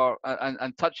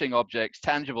 and touching objects,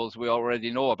 tangibles we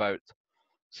already know about.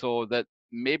 So that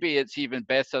maybe it's even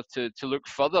better to look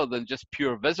further than just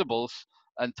pure visibles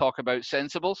and talk about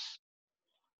sensibles.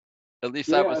 At least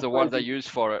that was the word I used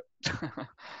for it.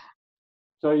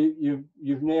 So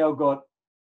you've now got,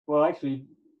 well, actually,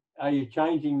 are you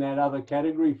changing that other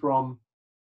category from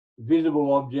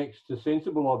visible objects to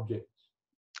sensible objects?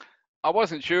 I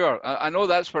wasn't sure. I know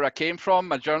that's where I came from.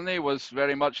 My journey was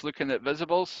very much looking at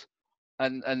visibles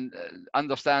and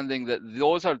understanding that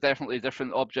those are definitely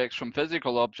different objects from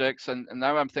physical objects. And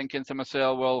now I'm thinking to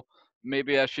myself, well,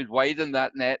 maybe I should widen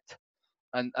that net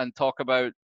and talk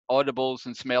about audibles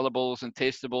and smellables and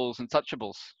tastables and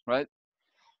touchables, right?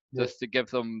 Yep. Just to give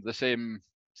them the same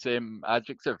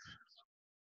adjective.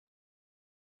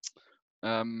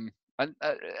 And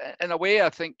in a way, I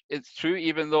think it's true,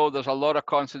 even though there's a lot of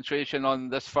concentration on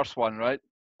this first one, right?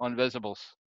 On visibles.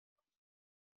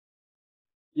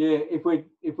 Yeah, if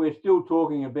we're still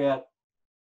talking about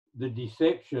the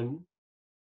deception,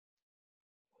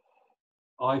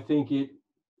 I think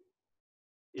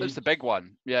it's the big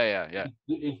one. Yeah.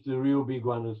 It's the real big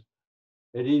one.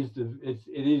 It is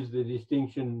the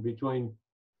distinction between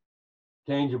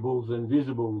tangibles and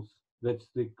visibles that's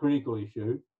the critical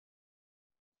issue,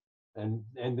 and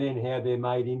then how they're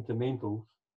made into mentals.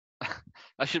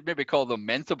 I should maybe call them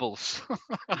mentables.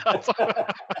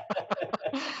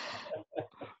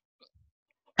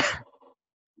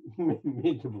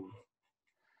 Mentables.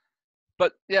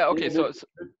 But yeah, okay.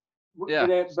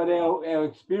 But our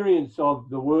experience of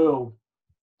the world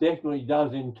definitely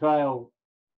does entail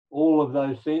all of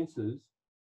those senses.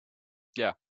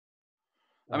 Yeah.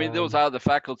 I mean, those are the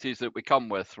faculties that we come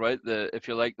with, right? If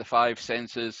you like, the five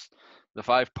senses, the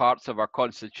five parts of our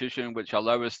constitution, which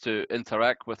allow us to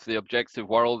interact with the objective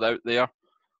world out there,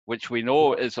 which we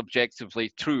know is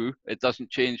objectively true. It doesn't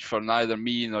change for neither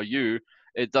me nor you.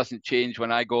 It doesn't change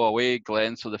when I go away,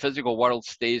 Glenn. So the physical world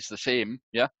stays the same.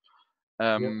 Yeah.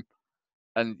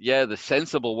 And yeah, the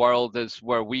sensible world is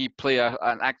where we play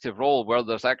an active role, where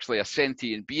there's actually a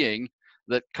sentient being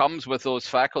that comes with those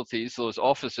faculties, those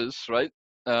offices, right?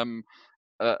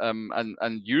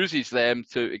 and uses them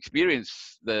to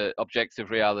experience the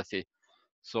objective reality.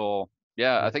 So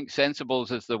yeah, I think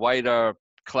sensibles is the wider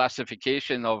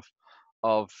classification of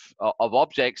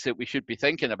objects that we should be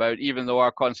thinking about, even though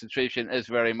our concentration is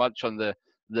very much on the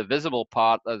visible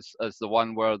part as the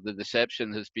one where the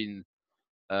deception has been,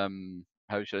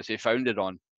 how should I say, founded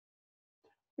on.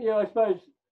 Yeah, I suppose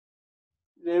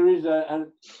there is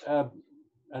an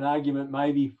argument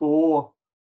maybe for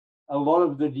a lot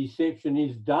of the deception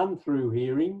is done through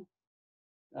hearing,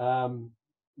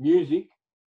 music.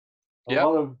 A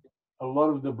lot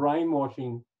of the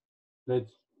brainwashing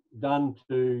that's done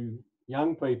to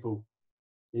young people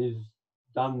is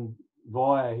done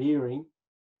via hearing.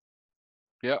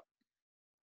 Yeah,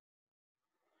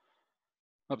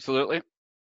 absolutely.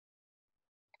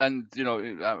 And you know,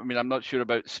 I mean, I'm not sure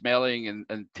about smelling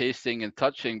and tasting and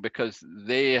touching, because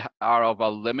they are of a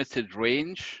limited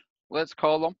range, let's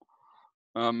call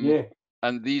them. Yeah.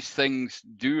 And these things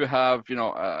do have, you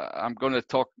know, I'm going to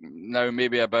talk now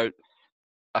maybe about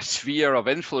a sphere of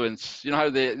influence. You know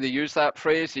how they use that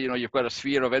phrase, you know, you've got a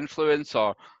sphere of influence,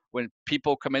 or when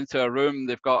people come into a room,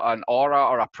 they've got an aura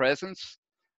or a presence.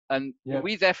 And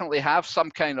we definitely have some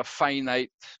kind of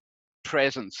finite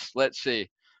presence, let's say,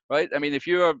 right? I mean, if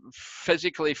you're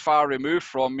physically far removed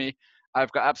from me,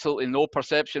 I've got absolutely no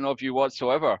perception of you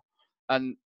whatsoever.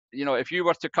 And, you know, if you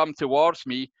were to come towards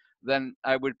me, then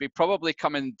I would be probably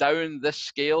coming down this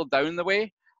scale, down the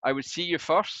way. I would see you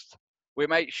first. We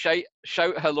might shout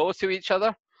hello to each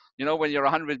other, you know, when you're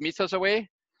 100 meters away.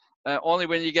 Only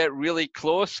when you get really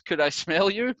close could I smell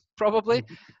you, probably.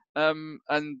 And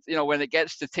you know, when it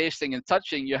gets to tasting and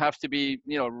touching, you have to be,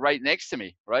 you know, right next to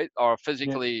me, right, or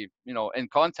physically, you know, in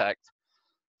contact,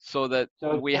 so that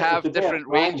we have different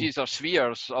ranges or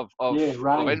spheres of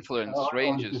influence.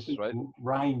 Ranges, right?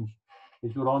 Range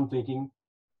is what I'm thinking.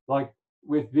 Like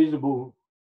with visible,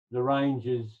 the range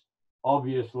is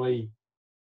obviously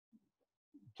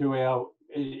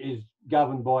is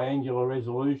governed by angular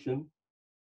resolution.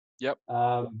 Yep.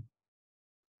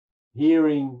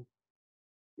 Hearing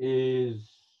is,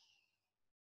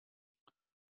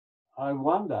 I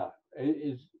wonder,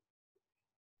 is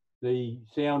the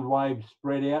sound waves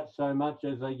spread out so much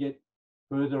as they get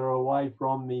further away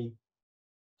from the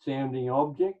sounding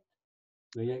object,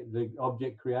 the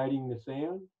object creating the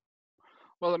sound?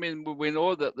 Well, I mean, we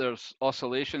know that there's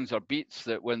oscillations or beats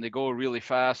that when they go really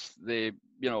fast, they,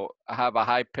 you know, have a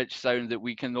high pitched sound that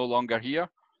we can no longer hear.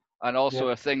 And also,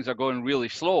 if things are going really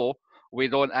slow, we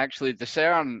don't actually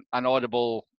discern an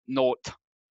audible note,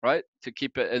 right? To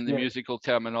keep it in the musical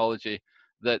terminology,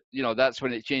 that, you know, that's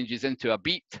when it changes into a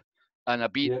beat. And a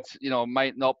beat, you know,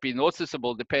 might not be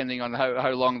noticeable depending on how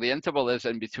long the interval is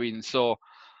in between. So,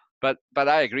 but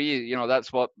I agree, you know,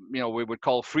 that's what, you know, we would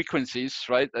call frequencies,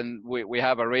 right? And we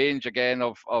have a range again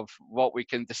of what we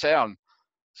can discern.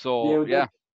 So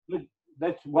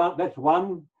that's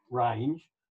one range,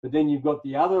 but then you've got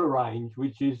the other range,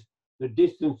 which is the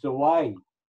distance away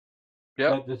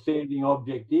that the sounding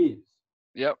object is.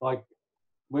 Like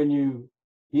when you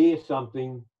hear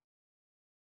something,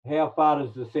 how far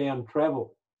does the sound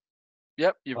travel?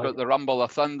 You've got the rumble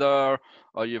of thunder,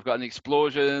 or you've got an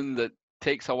explosion that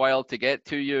takes a while to get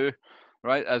to you,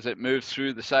 right, as it moves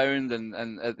through the sound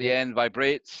and at the end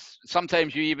vibrates.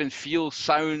 Sometimes you even feel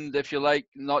sound, if you like,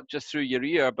 not just through your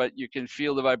ear, but you can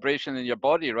feel the vibration in your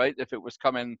body, right, if it was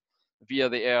coming via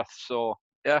the earth. So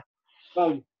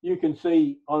well, you can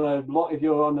see if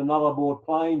you're on the Nullarbor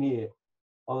plain here,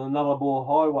 on the Nullarbor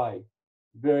highway,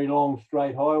 very long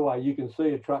straight highway, you can see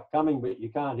a truck coming, but you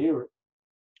can't hear it.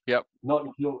 Not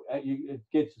until it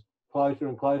gets closer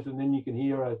and closer, and then you can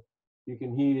hear a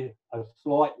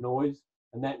slight noise,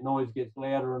 and that noise gets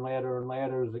louder and louder and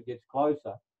louder as it gets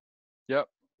closer.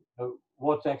 So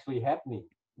what's actually happening?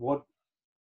 How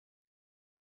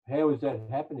is that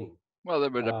happening? Well,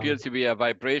 there would appear to be a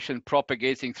vibration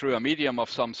propagating through a medium of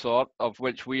some sort, of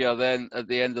which we are then, at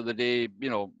the end of the day,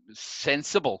 you know,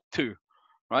 sensible to,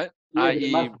 right? Yeah, but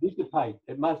it must dissipate.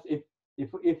 It must, if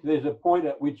there's a point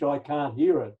at which I can't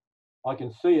hear it, I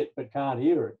can see it but can't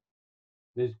hear it.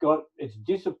 It's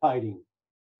dissipating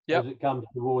as it comes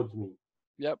towards me.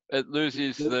 It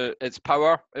loses its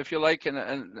power, if you like, in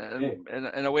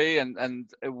a way, and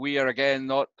we are again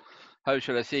not, how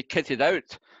should I say, kitted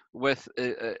out with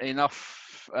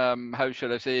enough, how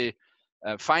should I say,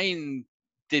 fine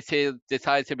detail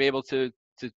to be able to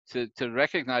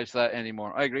recognize that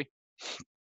anymore. I agree.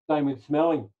 Same with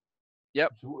smelling. You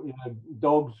know,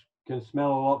 dogs can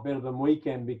smell a lot better than we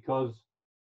can, because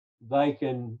they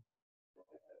can,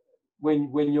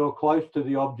 when you're close to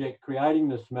the object creating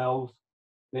the smells,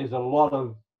 there's a lot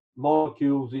of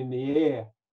molecules in the air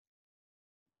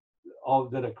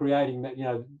that are creating that,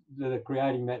 that are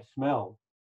creating that smell.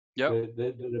 Yep.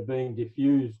 That are being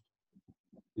diffused.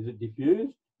 Is it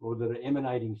diffused, or that are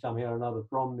emanating somehow or another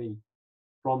from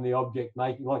the object,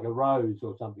 making like a rose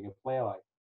or something, a flower.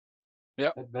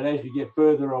 Yep. But as you get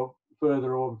further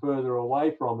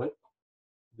away from it,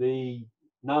 the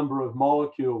number of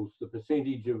molecules, the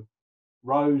percentage of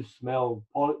rose smell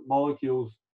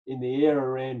molecules in the air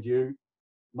around you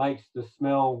makes the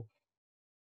smell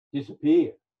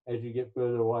disappear as you get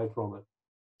further away from it.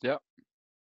 Yep.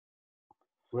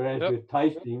 Whereas with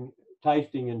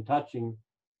tasting and touching,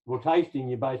 well, tasting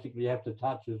you basically have to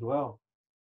touch as well.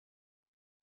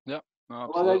 Yep.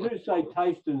 No, well, they do say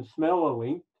taste and smell are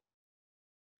linked.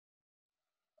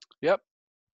 Yep.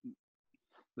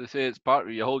 They say it's part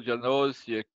of you hold your nose,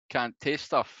 you can't taste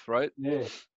stuff, right? Yeah.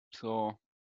 So,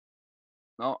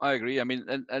 no, I agree. I mean,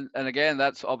 and again,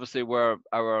 that's obviously where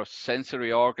our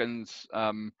sensory organs,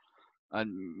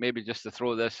 and maybe just to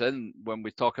throw this in, when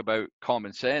we talk about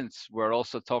common sense, we're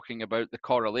also talking about the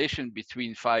correlation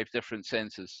between 5 different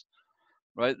senses,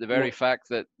 right? The very fact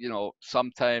that,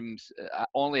 sometimes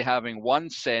only having one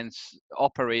sense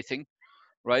operating,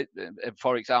 right,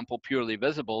 for example, purely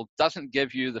visible, doesn't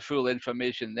give you the full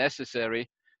information necessary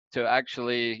to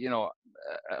actually,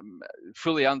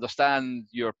 fully understand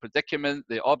your predicament,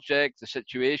 the object, the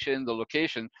situation, the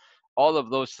location. All of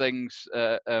those things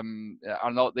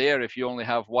are not there if you only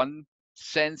have one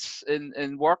sense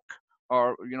in work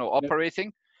or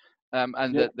operating.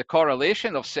 And the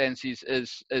correlation of senses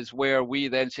is where we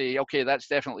then say, okay, that's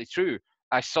definitely true.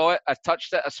 I saw it, I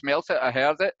touched it, I smelt it, I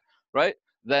heard it, right?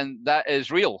 Then that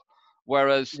is real.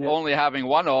 Whereas only having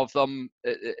one of them,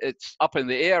 it's up in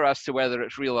the air as to whether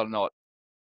it's real or not.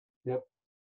 Yep.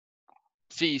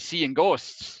 Seeing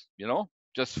ghosts,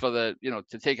 just for the,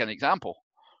 to take an example,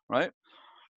 right?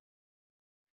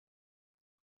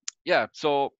 Yeah.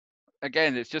 So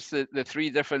again, it's just the 3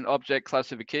 different object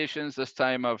classifications. This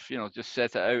time I've, just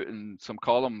set it out in some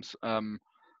columns.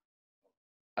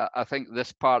 I think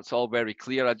this part's all very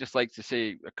clear. I'd just like to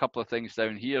say a couple of things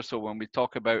down here. So when we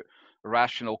talk about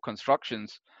rational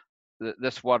constructions,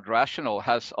 this word rational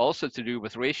has also to do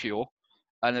with ratio.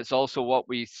 And it's also what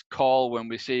we call when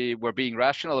we say we're being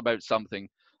rational about something.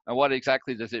 And what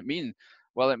exactly does it mean?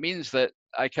 Well, it means that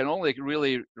I can only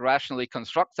really rationally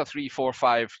construct a 3, 4,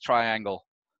 5 triangle.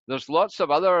 There's lots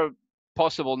of other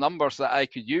possible numbers that I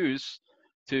could use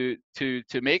to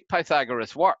make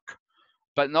Pythagoras work,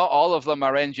 but not all of them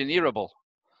are engineerable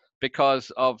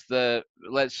because of the,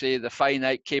 let's say, the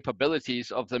finite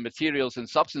capabilities of the materials and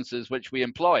substances which we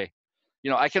employ.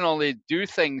 I can only do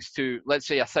things to, let's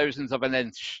say, 1,000th of an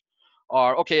inch.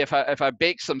 Or, okay, if I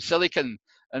bake some silicon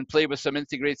and play with some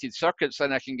integrated circuits,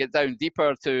 then I can get down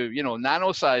deeper to,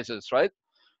 nano sizes, right?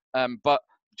 But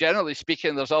generally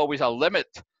speaking, there's always a limit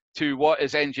to what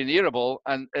is engineerable,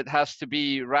 and it has to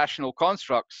be rational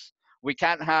constructs. We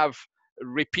can't have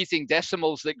repeating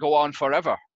decimals that go on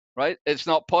forever, right? It's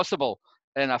not possible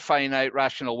in a finite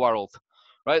rational world,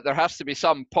 right? There has to be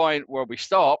some point where we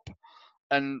stop,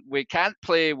 and we can't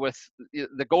play with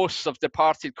the ghosts of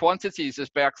departed quantities, as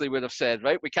Berkeley would have said,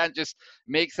 right? We can't just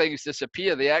make things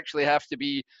disappear. They actually have to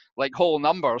be like whole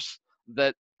numbers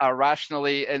that are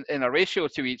rationally in a ratio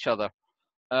to each other.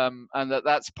 And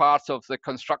that's part of the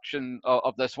construction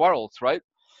of this world, right?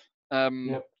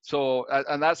 So,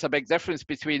 and that's a big difference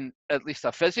between at least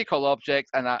a physical object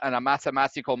and a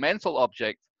mathematical mental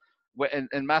object.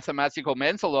 In mathematical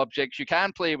mental objects, you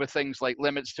can play with things like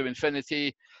limits to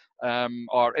infinity,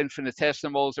 or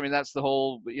infinitesimals. I mean, that's the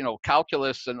whole,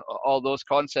 calculus and all those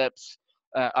concepts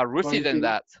are rooted in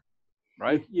that,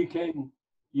 right? You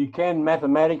can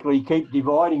mathematically keep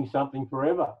dividing something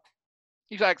forever.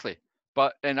 Exactly.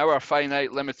 But in our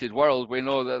finite, limited world, we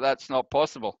know that that's not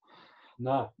possible.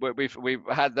 No. We've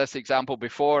had this example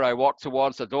before. I walk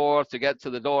towards the door. To get to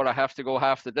the door, I have to go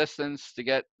half the distance. To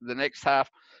get the next half,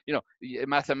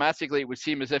 mathematically, it would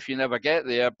seem as if you never get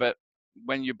there. But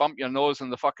when you bump your nose on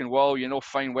the fucking wall, you know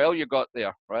fine well you got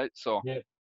there, right? So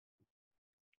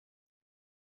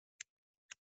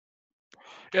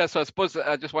yeah, so I suppose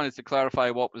I just wanted to clarify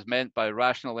what was meant by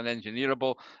rational and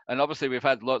engineerable. And obviously we've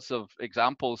had lots of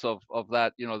examples of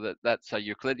that, that's a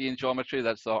Euclidean geometry.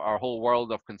 That's our whole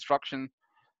world of construction.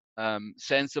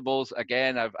 Sensibles,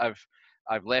 again,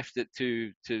 I've left it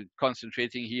to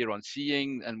concentrating here on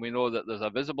seeing, and we know that there's a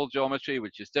visible geometry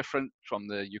which is different from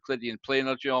the Euclidean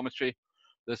planar geometry.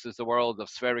 This is the world of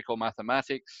spherical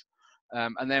mathematics.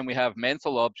 And then we have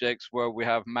mental objects where we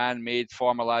have man-made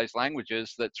formalized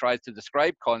languages that try to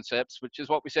describe concepts, which is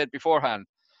what we said beforehand.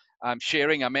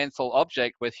 Sharing a mental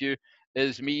object with you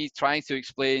is me trying to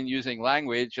explain using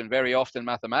language, and very often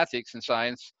mathematics and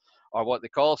science, or what they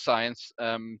call science,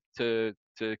 to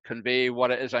convey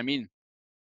what it is I mean,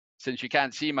 since you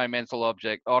can't see my mental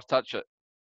object or touch it.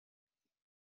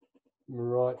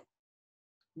 Right.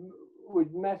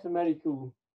 With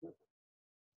mathematical...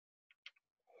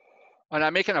 And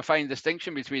I'm making a fine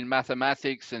distinction between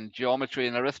mathematics and geometry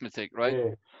and arithmetic, right?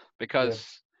 Yeah.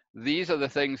 Because these are the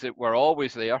things that were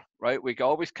always there, right? We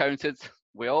always counted,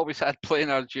 we always had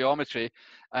planar geometry,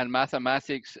 and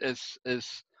mathematics is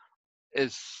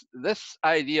this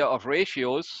idea of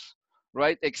ratios,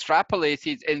 right?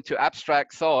 Extrapolated into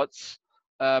abstract thoughts,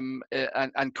 and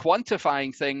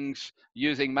quantifying things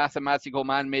using mathematical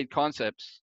man-made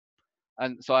concepts.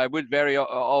 And so I would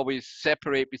always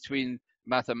separate between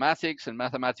mathematics and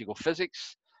mathematical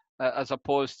physics, as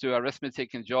opposed to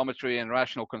arithmetic and geometry and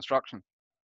rational construction.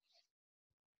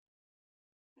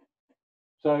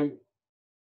 So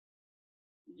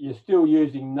you're still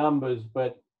using numbers,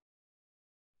 but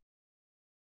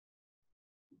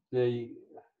you're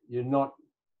not.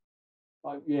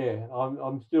 Yeah,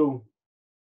 I'm still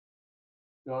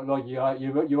like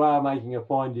you are making a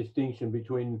fine distinction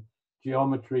between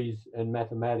geometries and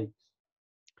mathematics.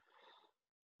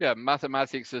 Yeah,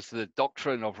 mathematics is the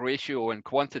doctrine of ratio and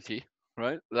quantity,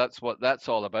 right? That's what that's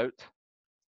all about.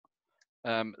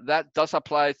 That does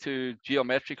apply to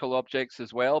geometrical objects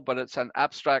as well, but it's an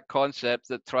abstract concept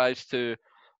that tries to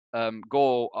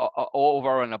go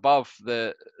over and above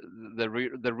the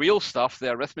real stuff, the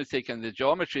arithmetic and the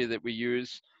geometry that we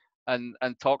use, and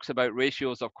talks about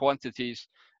ratios of quantities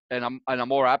in a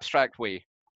more abstract way.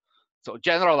 So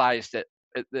generalized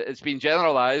it's been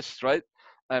generalized, right,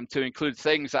 to include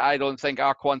things that I don't think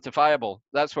are quantifiable.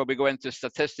 That's where we go into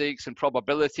statistics and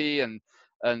probability and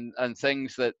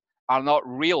things that are not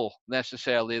real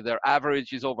necessarily. They're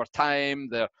averages over time.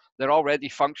 They're already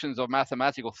functions of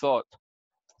mathematical thought,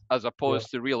 as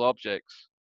opposed to real objects.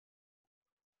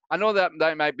 I know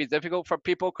that might be difficult for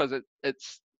people because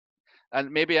it's,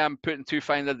 and maybe I'm putting too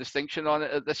fine a distinction on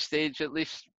it at this stage at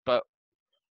least, but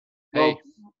well, hey,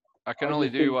 I can only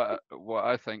do what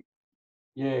I think.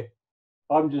 Yeah,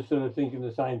 I'm just sort of thinking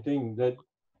the same thing, that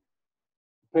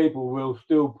people will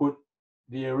still put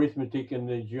the arithmetic and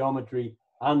the geometry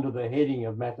under the heading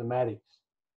of mathematics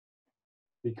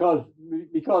because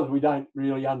we don't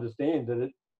really understand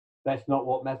that that's not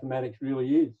what mathematics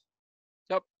really is.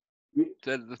 Yep.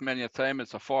 Said this many a time.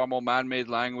 It's a formal man-made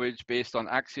language based on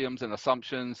axioms and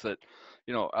assumptions that,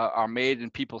 you know, are made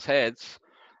in people's heads.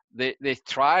 They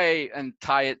try and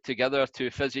tie it together to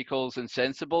physicals and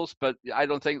sensibles, but I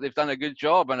don't think they've done a good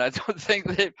job, and I don't think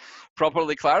they've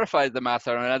properly clarified the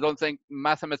matter, and I don't think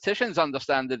mathematicians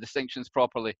understand the distinctions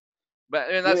properly. But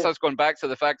I mean, that's us going back to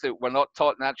the fact that we're not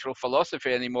taught natural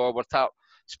philosophy anymore. We're taught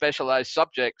specialized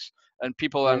subjects, and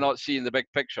people are not seeing the big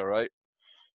picture, right?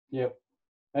 Yeah,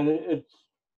 and it's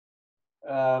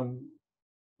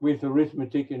with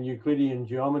arithmetic and Euclidean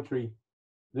geometry,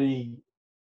 the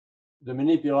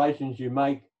manipulations you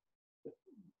make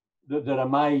that are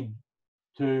made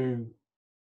to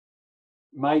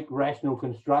make rational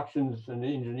constructions and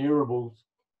engineerables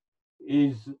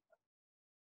is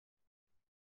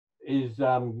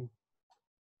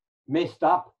messed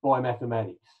up by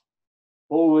mathematics.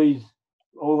 All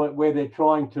that where they're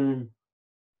trying to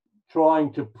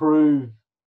prove,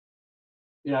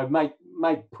 you know, make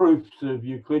proofs of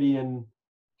Euclidean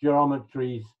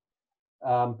geometries,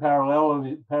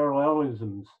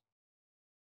 parallelisms.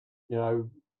 You know,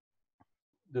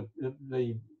 the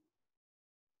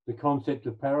concept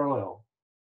of parallel.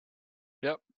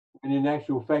 Yep. And in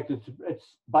actual fact,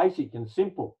 it's basic and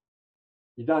simple.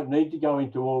 You don't need to go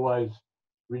into all those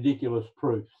ridiculous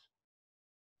proofs.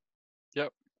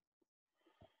 Yep.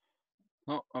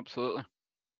 Oh, absolutely.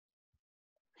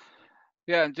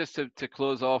 Yeah, and just to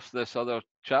close off this other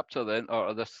chapter then,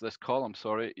 or this column,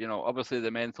 sorry, you know, obviously the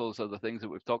mentals are the things that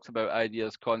we've talked about,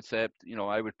 ideas, concept, you know,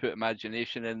 I would put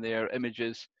imagination in there,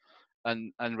 images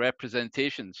and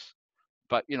representations.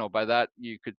 But, you know, by that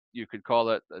you could call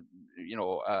it, you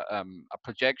know, a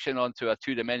projection onto a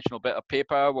two-dimensional bit of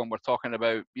paper when we're talking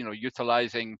about, you know,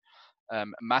 utilizing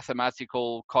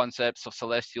mathematical concepts of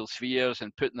celestial spheres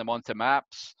and putting them onto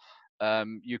maps.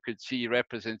 You could see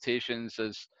representations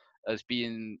as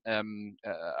being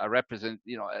a represent,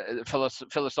 you know,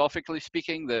 philosophically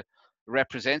speaking, the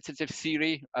representative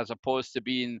theory, as opposed to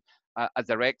being a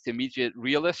direct, immediate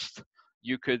realist.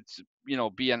 You could, you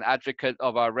know, be an advocate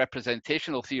of a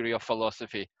representational theory of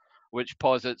philosophy, which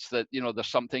posits that, you know, there's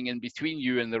something in between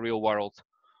you and the real world,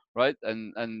 right?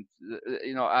 And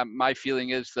you know, my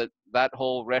feeling is that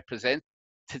whole representative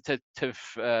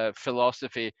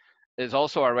philosophy is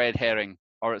also a red herring,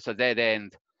 or it's a dead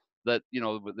end, that, you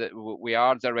know, that we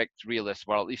are direct realists,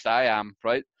 well, at least I am,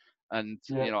 right? And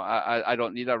Yeah. you know, I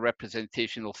don't need a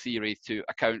representational theory to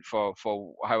account for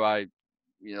how I,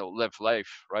 you know, live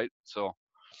life, right? So,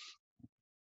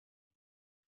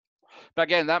 but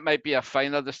again, that might be a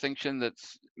finer distinction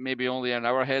that's maybe only in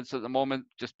our heads at the moment,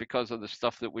 just because of the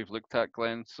stuff that we've looked at,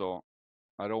 Glenn. So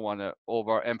I don't want to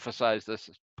overemphasize this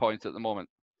point at the moment.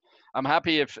 I'm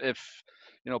happy if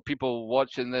you know, people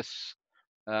watching this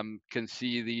can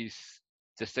see these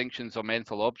distinctions of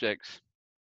mental objects.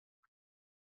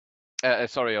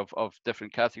 Sorry, of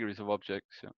different categories of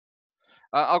objects. Yeah.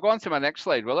 I'll go on to my next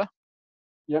slide, will I?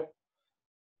 Yep.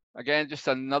 Again, just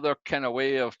another kind of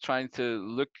way of trying to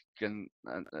look and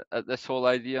at this whole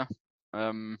idea.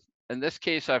 In this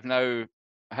case, I've now,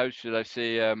 how should I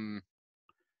say,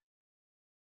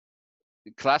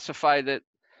 classified it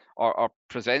or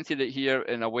presented it here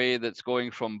in a way that's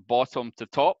going from bottom to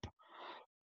top.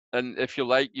 And if you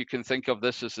like, you can think of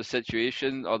this as the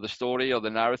situation or the story or the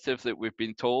narrative that we've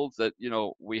been told, that, you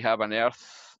know, we have an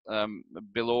Earth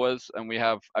below us and we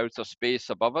have outer space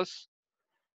above us.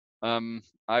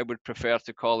 I would prefer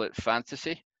to call it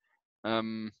fantasy.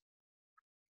 That,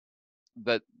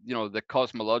 you know, the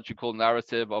cosmological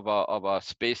narrative of a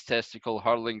space testicle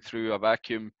hurling through a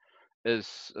vacuum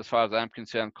is, as far as I'm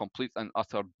concerned, complete and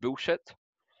utter bullshit.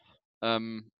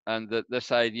 And that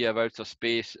this idea of outer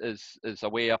space is a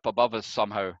way up above us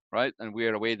somehow, right? And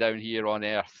we're way down here on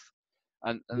Earth.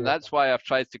 And Yeah. that's why I've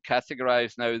tried to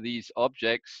categorize now these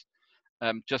objects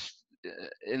just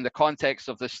in the context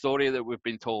of the story that we've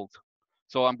been told.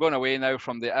 So I'm going away now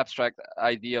from the abstract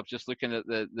idea of just looking at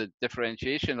the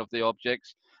differentiation of the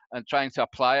objects and trying to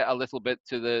apply it a little bit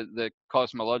to the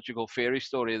cosmological fairy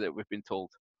story that we've been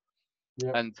told.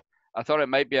 Yep. And I thought it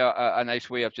might be a nice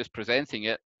way of just presenting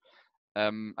it.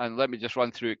 And let me just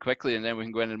run through it quickly and then we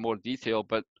can go into more detail.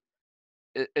 But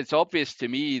it's obvious to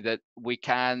me that we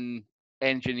can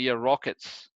engineer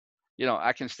rockets. You know,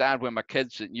 I can stand with my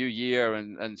kids at New Year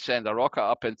and send a rocket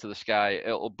up into the sky.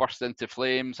 It'll burst into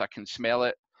flames. I can smell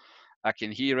it. I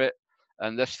can hear it.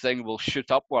 And this thing will shoot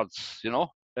upwards, you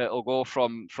know. It'll go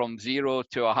from 0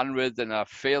 to 100 in a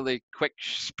fairly quick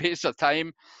space of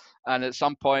time. And at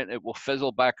some point, it will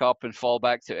fizzle back up and fall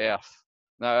back to Earth.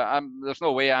 Now, there's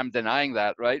no way I'm denying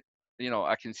that, right? You know,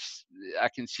 I can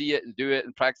see it and do it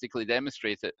and practically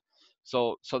demonstrate it.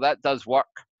 So that does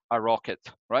work, a rocket,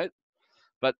 right?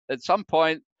 But at some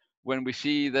point, when we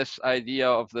see this idea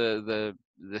of the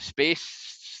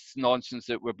space nonsense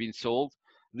that we're being sold,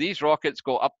 these rockets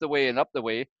go up the way and up the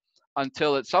way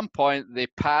until at some point they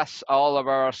pass all of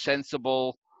our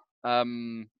sensible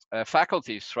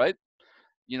faculties, right?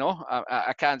 You know,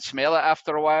 I can't smell it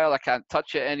after a while. I can't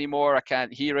touch it anymore. I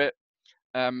can't hear it.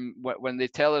 When they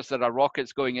tell us that a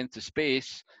rocket's going into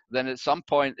space, then at some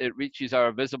point it reaches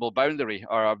our visible boundary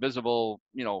or our visible,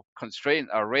 you know, constraint,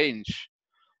 our range.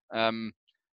 And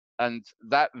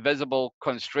that visible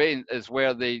constraint is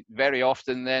where they very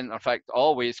often then, in fact,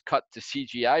 always cut to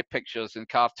CGI pictures and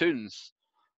cartoons.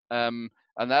 And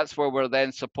that's where we're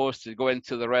then supposed to go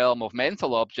into the realm of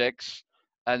mental objects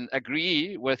and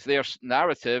agree with their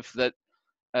narrative that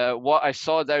what I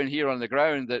saw down here on the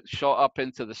ground that shot up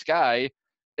into the sky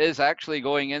is actually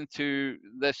going into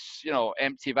this, you know,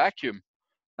 empty vacuum.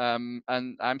 And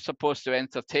I'm supposed to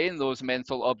entertain those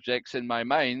mental objects in my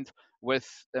mind with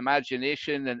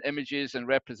imagination and images and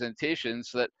representations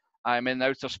that I'm in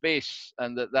outer space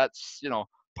and that's, you know,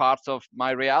 part of my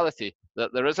reality,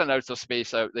 that there is an outer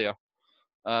space out there,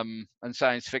 and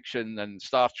science fiction and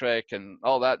Star Trek and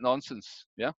all that nonsense.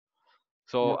 Yeah.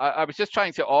 So Yep. I was just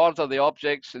trying to order the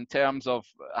objects in terms of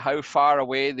how far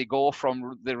away they go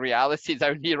from the reality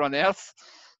down here on Earth.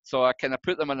 So I kind of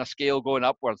put them on a scale going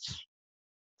upwards.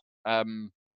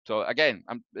 So again,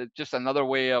 it's just another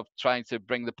way of trying to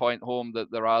bring the point home that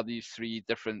there are these three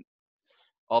different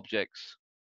objects.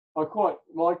 I quite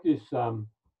like this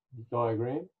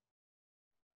diagram.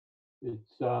 It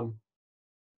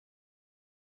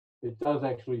does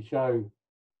actually show.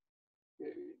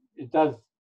 It does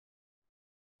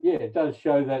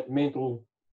show that mental.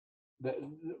 That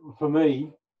for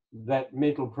me, that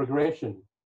mental progression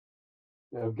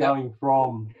going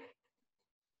from.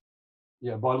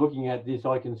 Yeah, by looking at this,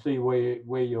 I can see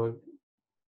where you're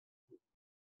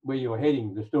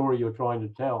heading, the story you're trying to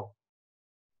tell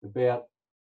about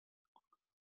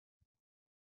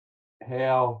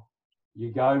how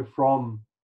you go from,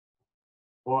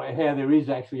 or how there is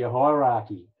actually a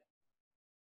hierarchy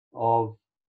of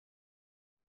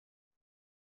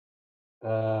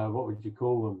what would you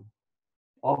call them?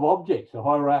 Of objects, a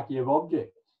hierarchy of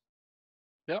objects.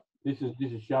 Yep. This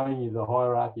is showing you the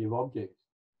hierarchy of objects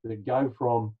that go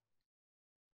from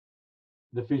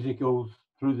the physicals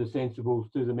through the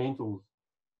sensibles to the mentals.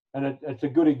 And it's a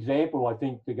good example, I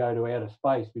think, to go to outer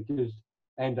space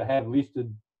and to have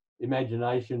listed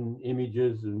imagination,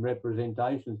 images and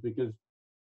representations, because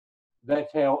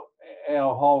that's how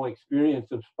our whole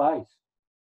experience of space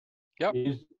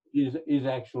is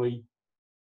actually,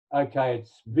 okay,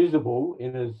 it's visible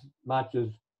in as much as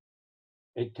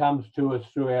it comes to us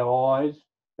through our eyes.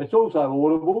 It's also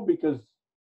audible because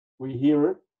we hear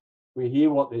it. We hear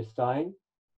what they're saying.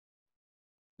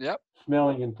 Yep.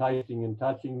 Smelling and tasting and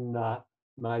touching,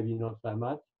 maybe not so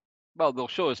much. Well, they'll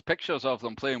show us pictures of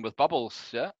them playing with bubbles,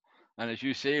 yeah? And as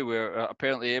you say, we're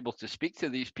apparently able to speak to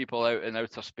these people out in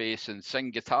outer space and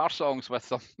sing guitar songs with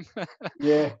them.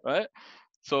 Yeah. Right?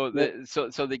 So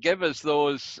they give us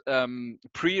those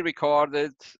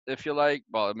pre-recorded, if you like.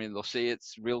 Well, I mean, they'll say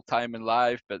it's real time and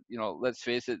live, but let's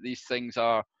face it, these things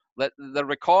are the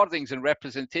recordings and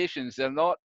representations. They're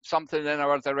not something in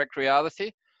our direct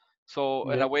reality. So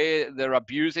in a way, they're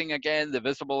abusing again the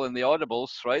visible and the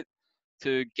audibles, right,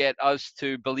 to get us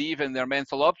to believe in their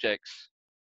mental objects.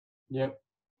 Yep.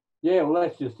 Yeah. Well,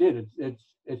 that's just it.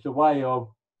 It's a way of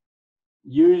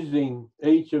using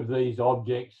each of these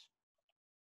objects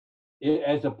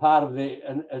as a part of a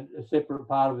separate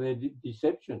part of their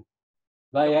deception.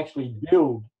 They actually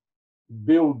build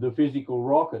the physical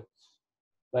rockets.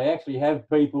 They actually have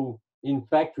people in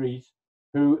factories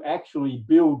who actually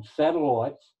build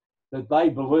satellites that they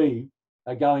believe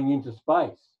are going into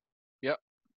space. Yep.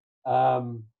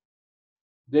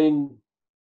 Then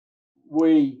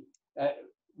we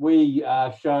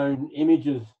are shown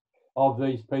images of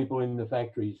these people in the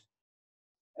factories,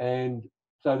 and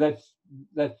so that's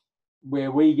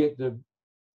where we get so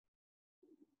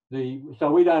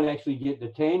we don't actually get the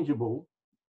tangible.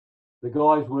 The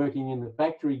guys working in the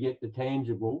factory get the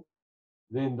tangible.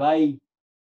 Then they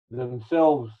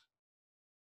themselves,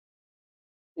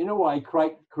 in a way,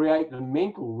 create the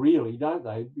mental, really, don't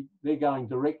they? They're going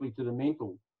directly to the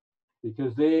mental,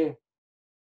 because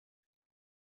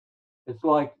it's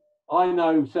like, I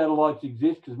know satellites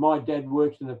exist because my dad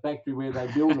works in a factory where they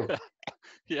build them.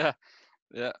 Yeah.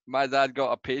 My dad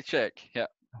got a paycheck. Yeah,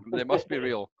 they must be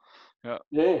real. Yeah.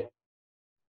 Yeah.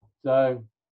 So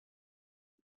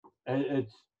and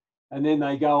then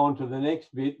they go on to the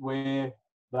next bit where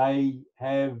they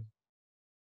have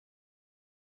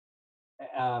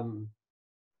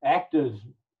actors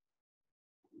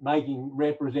making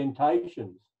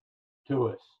representations to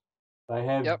us. They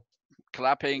have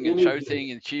clapping and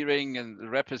shouting and cheering and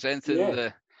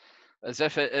representing as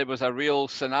if it was a real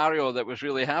scenario that was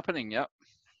really happening. Yeah.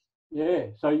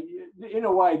 So in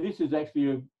a way, this is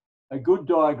actually a good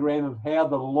diagram of how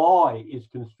the lie is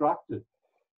constructed.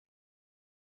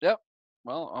 Yep.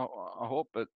 Well, I hope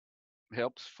it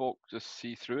helps folk just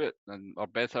see through it or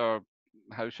better,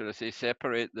 how should I say,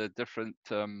 separate the different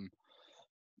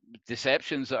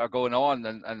deceptions that are going on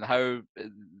and how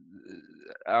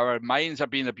our minds are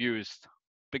being abused.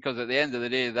 Because at the end of the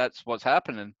day, that's what's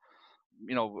happening.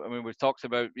 I mean, we've talked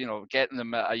about, getting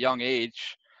them at a young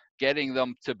age, getting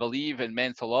them to believe in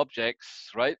mental objects,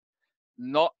 right?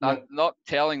 Not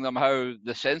telling them how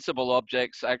the sensible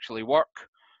objects actually work,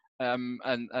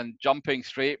 and jumping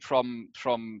straight from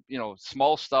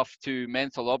small stuff to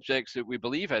mental objects that we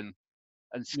believe in,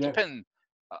 and skipping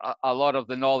a lot of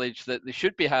the knowledge that they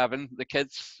should be having, the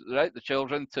kids, right, the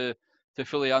children, to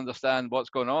fully understand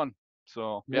what's going on.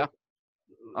 So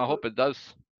I hope it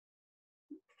does.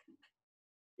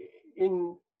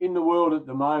 In the world at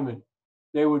the moment,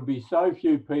 there would be so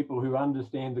few people who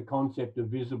understand the concept of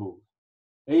visibles.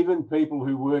 Even people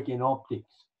who work in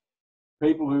optics,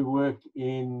 people who work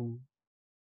in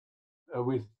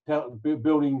with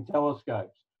building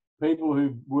telescopes, people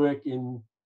who work in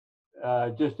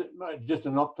just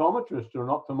an optometrist or an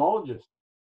ophthalmologist.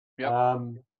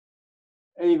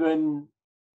 Even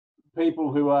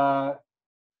people who are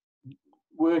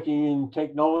working in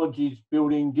technologies,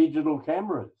 building digital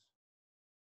cameras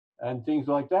and things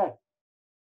like that,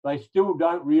 they still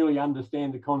don't really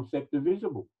understand the concept of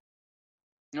visible.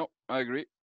 No, I agree.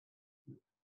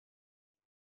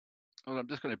 Well, I'm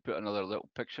just going to put another little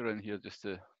picture in here just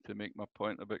to make my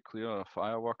point a bit clearer. A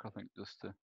firework, I think,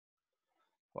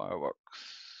 fireworks.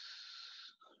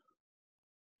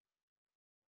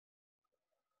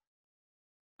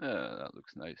 Yeah, that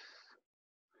looks nice.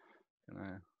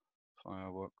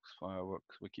 Fireworks.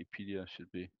 Wikipedia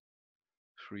should be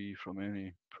free from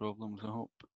any problems, I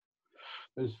hope.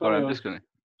 Sorry, I'm just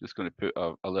gonna put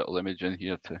a little image in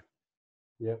here to.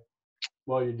 Yep.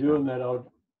 While you're doing that, I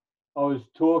was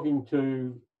talking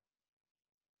to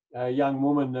a young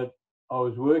woman that I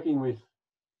was working with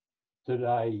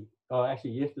today,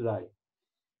 actually yesterday,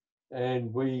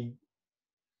 and we'd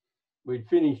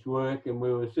finished work and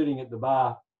we were sitting at the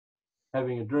bar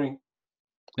having a drink.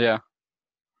 Yeah.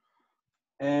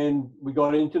 And we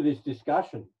got into this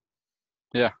discussion.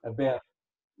 Yeah. About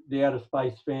the outer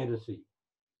space fantasy.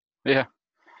 Yeah.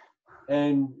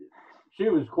 And she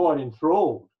was quite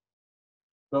enthralled.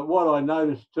 But what I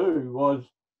noticed too was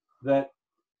that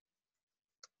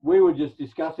we were just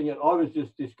discussing it. I was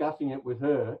just discussing it with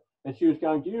her, and she was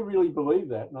going, "Do you really believe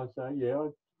that?" And I say, "Yeah,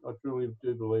 I truly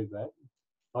do believe that."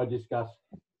 I discussed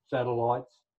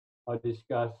satellites. I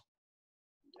discussed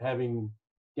having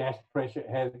gas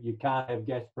pressure. You can't have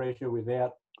gas pressure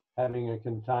without having a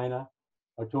container.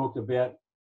 I talked about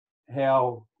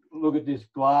how, look at this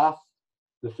glass,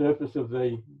 the surface of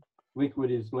the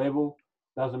liquid is level.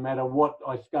 Doesn't matter what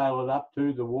I scale it up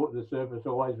to, the surface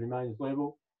always remains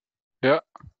level. Yeah.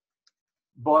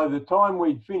 By the time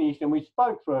we'd finished, and we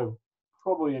spoke for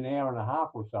probably an hour and a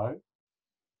half or so,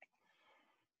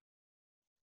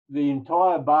 the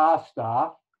entire bar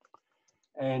staff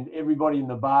and everybody in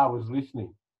the bar was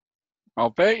listening. I'll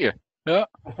bet you. Yeah.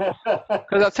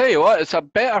 Because I tell you what, it's a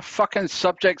better fucking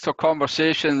subject for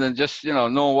conversation than just,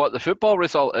 know what the football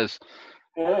result is.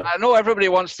 Yeah. I know everybody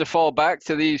wants to fall back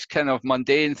to these kind of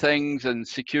mundane things and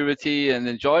security and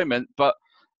enjoyment, but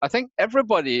I think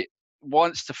everybody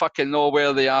wants to fucking know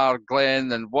where they are,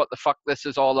 Glenn, and what the fuck this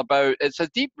is all about. It's a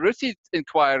deep-rooted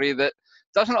inquiry that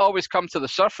doesn't always come to the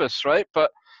surface, right?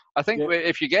 But I think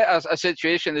if you get a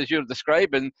situation as you're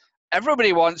describing,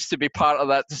 everybody wants to be part of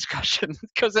that discussion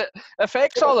because it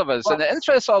affects all of us and it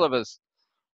interests all of us.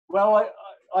 Well,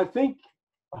 I think,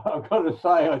 I've got to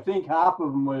say, I think half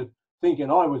of them were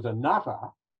thinking I was a nutter.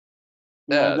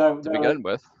 To begin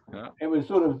with. Yeah. It was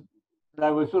they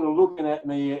were sort of looking at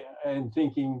me and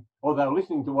thinking, or they were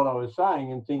listening to what I was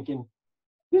saying and thinking,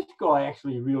 this guy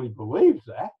actually really believes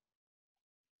that.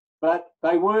 But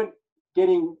they weren't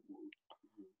getting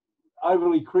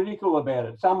overly critical about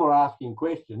it. Some were asking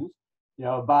questions.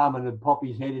 A barman would pop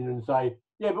his head in and say,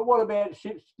 "Yeah, but what about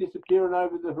ships disappearing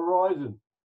over the horizon?"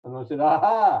 And I said,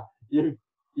 "Aha, you've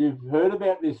heard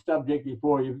about this subject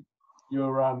before. This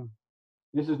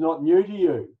is not new to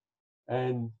you."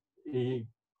 And he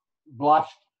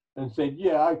blushed and said,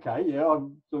 "Yeah, okay, yeah,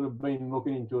 I've sort of been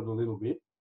looking into it a little bit."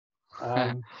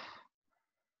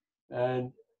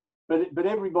 But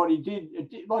everybody did,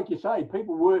 like you say,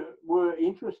 people were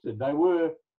interested. They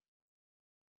were.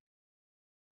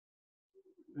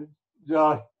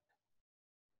 The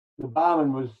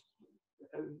barman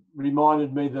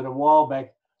reminded me that a while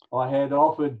back I had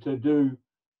offered to do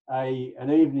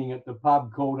an evening at the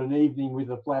pub called An Evening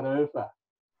with a Flat Earther.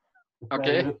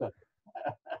 Okay.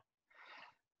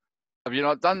 Have you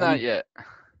not done that yet?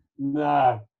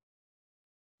 No.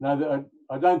 No,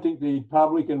 I don't think the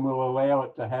publican will allow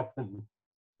it to happen.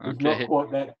 He's not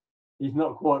quite that. He's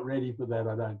not quite ready for that,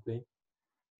 I don't think.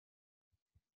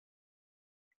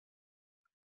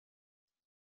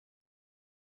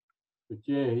 But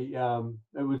yeah,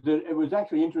 it was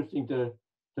actually interesting to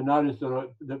notice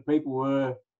that people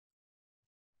were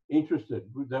interested,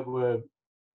 that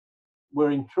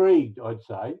were intrigued, I'd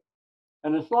say.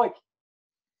 And it's like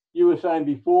you were saying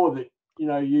before that,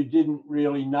 you didn't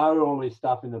really know all this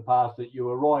stuff in the past, that you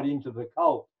were right into the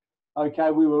cult.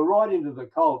 Okay, we were right into the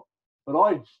cult, but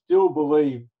I still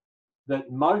believe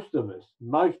that most of us,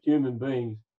 most human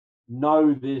beings,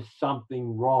 know there's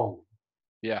something wrong.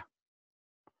 Yeah.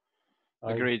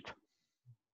 Agreed.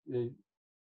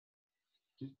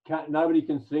 Nobody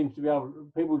seems to be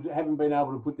able. People haven't been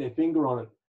able to put their finger on it.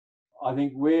 I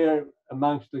think we're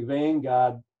amongst the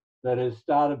vanguard that has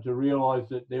started to realise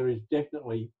that there is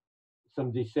definitely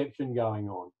some deception going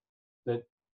on. That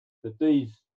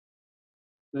these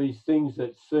things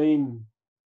that seem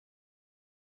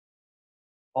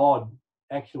odd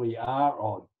actually are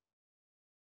odd.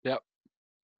 Yep.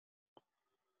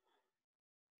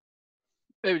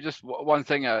 Maybe just one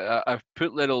thing. I've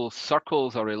put little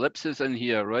circles or ellipses in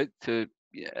here, right?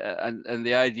 And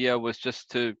the idea was just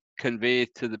to convey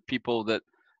to the people that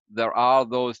there are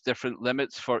those different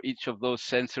limits for each of those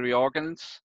sensory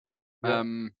organs. Yep.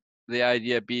 The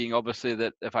idea being obviously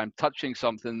that if I'm touching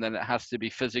something, then it has to be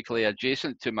physically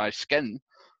adjacent to my skin,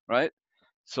 right?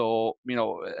 So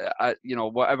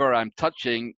whatever I'm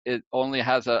touching, it only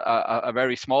has a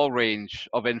very small range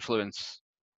of influence.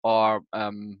 Or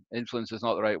influence is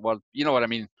not the right word. You know what I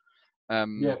mean?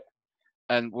 Yeah.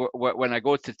 And when I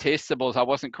go to tastables, I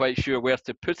wasn't quite sure where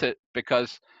to put it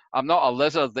because I'm not a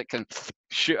lizard that can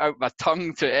shoot out my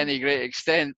tongue to any great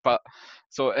extent. But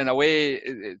so in a way,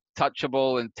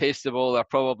 touchable and tasteable are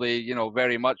probably,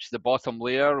 very much the bottom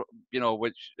layer,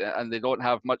 and they don't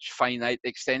have much finite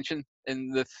extension in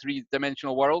the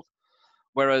three-dimensional world.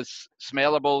 whereas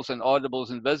smellables and audibles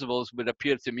and visibles would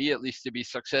appear to me, at least, to be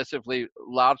successively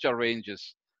larger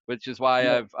ranges, which is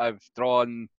why I've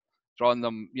drawn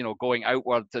them, you know, going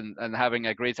outward and having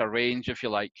a greater range, if you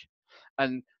like.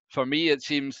 And for me, it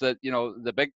seems that, you know,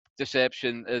 the big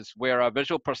deception is where our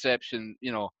visual perception,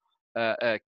 you know,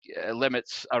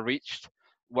 limits are reached,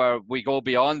 where we go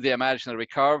beyond the imaginary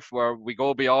curve, where we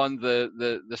go beyond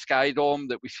the sky dome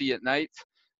that we see at night,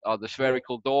 or the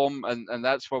spherical dome, and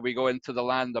that's where we go into the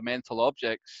land of mental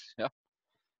objects. Yeah.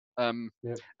 And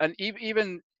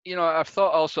even, you know, I've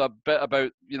thought also a bit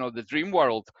about, you know, the dream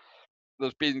world.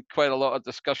 There's been quite a lot of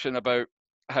discussion about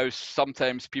how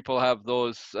sometimes people have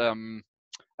those, and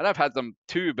I've had them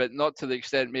too, but not to the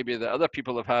extent maybe that other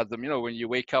people have had them. You know, when you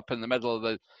wake up in the middle of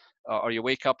the, or you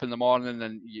wake up in the morning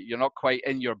and you're not quite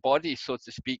in your body, so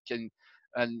to speak, and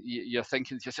you're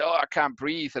thinking to yourself, oh, I can't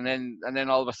breathe, and then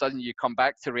all of a sudden you come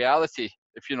back to reality,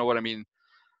 if you know what I mean,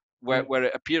 where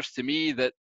it appears to me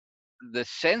that the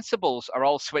sensibles are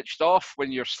all switched off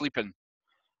when you're sleeping,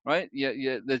 right?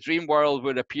 The dream world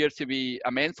would appear to be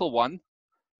a mental one,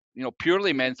 you know,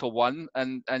 purely mental one,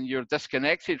 and you're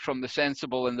disconnected from the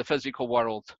sensible and the physical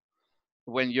world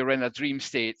when you're in a dream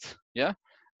state. Yeah.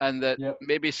 And that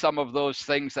maybe some of those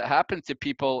things that happen to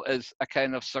people is a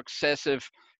kind of successive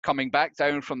coming back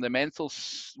down from the mental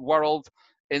world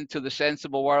into the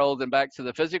sensible world and back to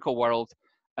the physical world,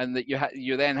 and that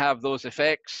you then have those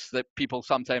effects that people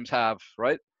sometimes have,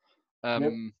 right?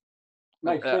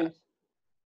 Makes sense.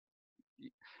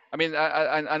 I mean,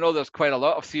 I know there's quite a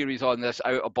lot of theories on this,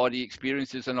 out of body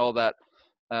experiences and all that,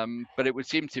 but it would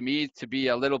seem to me to be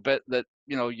a little bit that,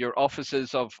 you know, your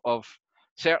offices of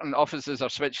certain offices are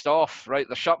switched off, right?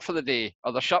 They're shut for the day,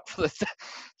 or they're shut for the do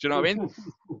you know what I mean?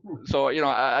 So, you know,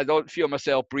 I don't feel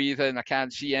myself breathing, I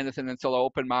can't see anything until I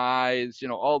open my eyes, you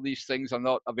know, all these things are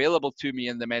not available to me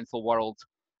in the mental world.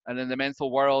 And in the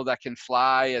mental world, I can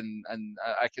fly and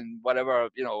I can, whatever,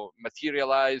 you know,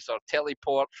 materialize or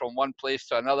teleport from one place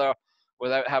to another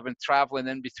without having traveling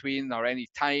in between or any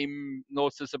time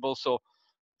noticeable. So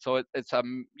it's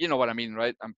you know what I mean,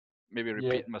 right? I'm maybe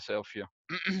repeating myself here.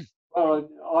 Well,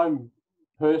 I'm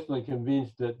personally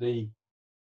convinced that the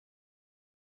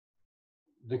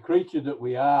creature that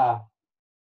we are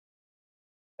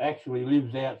actually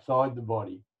lives outside the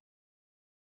body.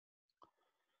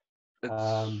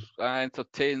 I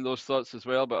entertain those thoughts as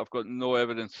well, but I've got no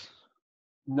evidence.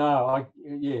 No,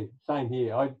 same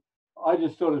here. I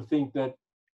just sort of think that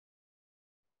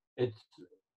it's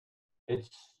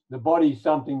the body's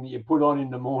something that you put on in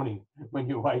the morning when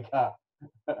you wake up.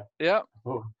 Yeah.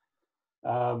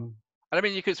 And I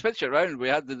mean, you could switch it around. We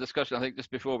had the discussion, I think,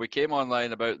 just before we came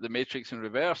online about the matrix in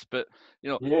reverse, but, you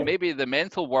know, maybe the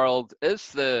mental world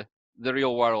is the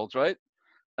real world, right?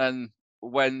 And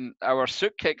when our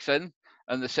suit kicks in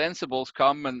and the sensibles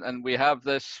come and we have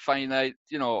this finite,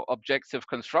 you know, objective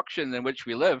construction in which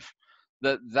we live,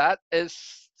 that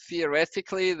is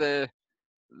theoretically the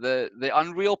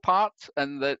unreal part.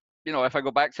 And that, you know, if I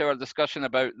go back to our discussion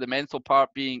about the mental part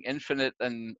being infinite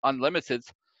and unlimited,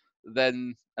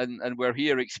 then and we're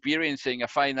here experiencing a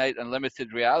finite and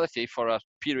limited reality for a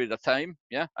period of time,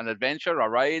 an adventure, a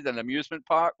ride, an amusement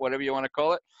park, whatever you want to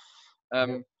call it.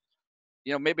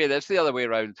 You know, maybe it is the other way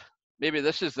around. Maybe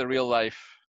this is the real life.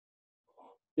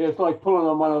 Yeah, it's like pulling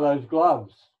on one of those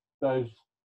gloves. Those,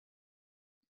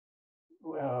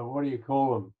 what do you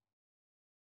call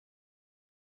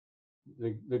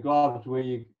them? The gloves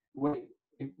where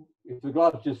if the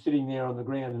glove's just sitting there on the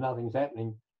ground and nothing's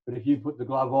happening, but if you put the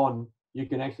glove on, you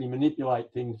can actually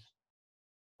manipulate things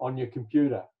on your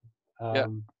computer.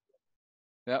 The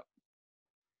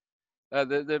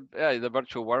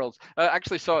virtual worlds. I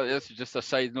actually saw, this is just a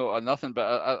side note on nothing,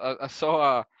 but I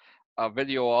saw a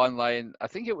video online. I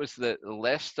think it was the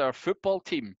Leicester football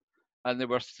team, and they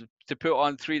were to put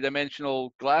on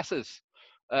three-dimensional glasses,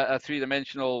 a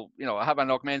three-dimensional, you know, have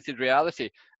an augmented reality,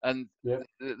 and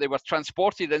they were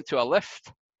transported into a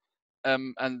lift,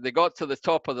 and they got to the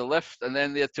top of the lift, and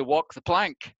then they had to walk the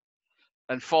plank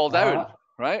and fall down,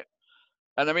 right?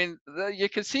 And I mean, you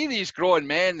can see these grown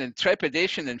men in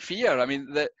trepidation and fear. I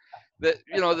mean,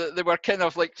 you know, they were kind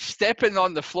of like stepping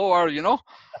on the floor, you know,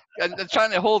 and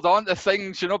trying to hold on to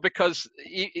things, you know, because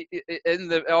in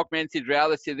the augmented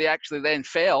reality, they actually then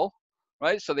fell,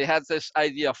 right? So they had this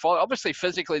idea of fall. Obviously,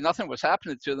 physically, nothing was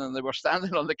happening to them. They were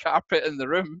standing on the carpet in the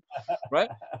room, right?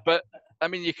 But I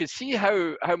mean, you could see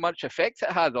how much effect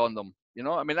it had on them. You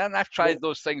know, I mean, and I've tried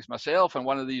those things myself on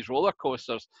one of these roller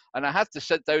coasters, and I had to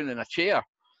sit down in a chair.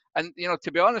 And, you know,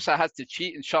 to be honest, I had to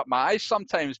cheat and shut my eyes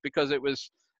sometimes because it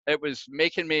was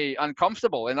making me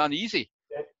uncomfortable and uneasy,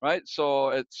 right? So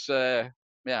it's,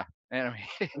 Anyway.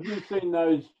 Have you seen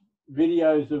those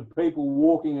videos of people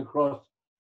walking across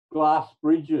glass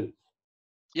bridges?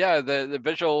 Yeah, the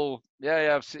visual.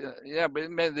 Yeah, I've seen. Yeah, but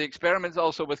the experiments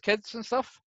also with kids and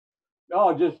stuff.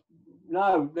 Oh, just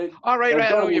no. Oh, right. I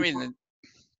know what you mean.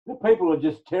 The people are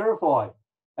just terrified,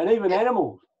 and even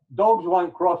animals. Dogs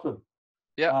won't cross them.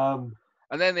 Yeah.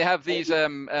 And then they have these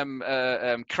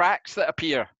cracks that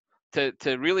appear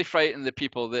to really frighten the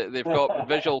people. They've got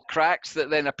visual cracks that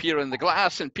then appear in the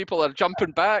glass, and people are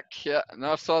jumping back. Yeah, and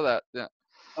I saw that. Yeah.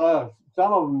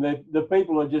 Some of them, the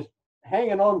people are just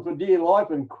hanging on for dear life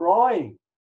and crying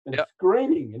and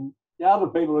screaming, and the other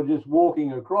people are just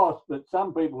walking across. But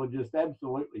some people are just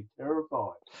absolutely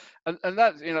terrified. And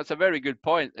that's, it's a very good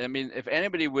point. I mean, if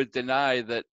anybody would deny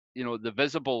that, the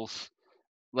visibles,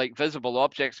 like visible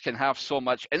objects, can have so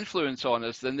much influence on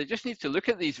us, then they just need to look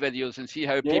at these videos and see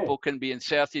how people can be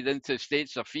inserted into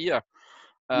states of fear,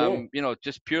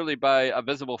 just purely by a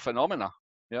visible phenomena.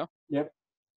 Yeah. Yep.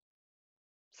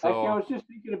 So, actually, I was just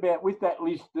thinking about, with that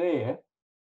list there,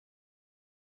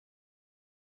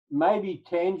 maybe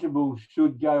tangibles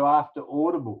should go after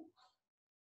audibles.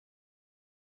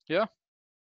 Yeah.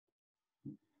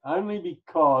 Only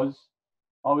because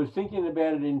I was thinking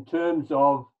about it in terms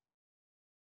of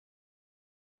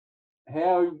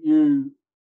why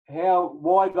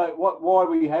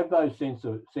we have those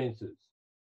sensors.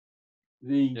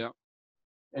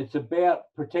 It's about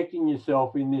protecting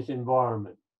yourself in this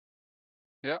environment.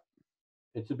 Yeah.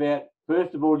 It's about,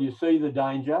 first of all, you see the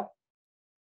danger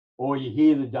or you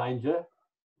hear the danger.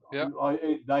 Yeah.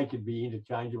 They could be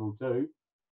interchangeable too.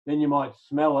 Then you might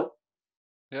smell it.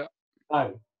 Yeah.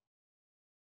 I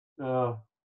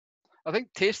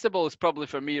think tasteable is probably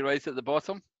for me right at the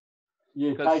bottom.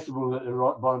 Yeah, tasteable at the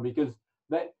right bottom, because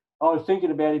that, I was thinking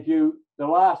about, if you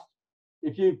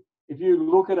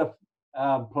look at a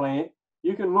plant,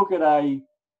 you can look at I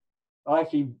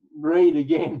actually read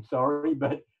again, sorry,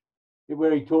 but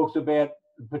where he talks about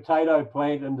the potato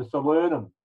plant and the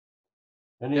solernum,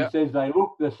 and he says they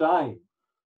look the same.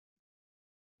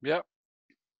 Yeah.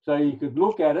 So you could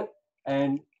look at it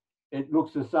and it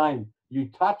looks the same. You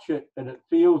touch it and it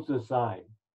feels the same.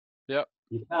 Yeah.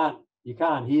 You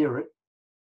can't hear it,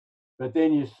 but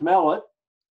then you smell it.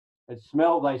 They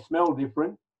smell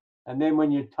different, and then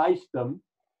when you taste them,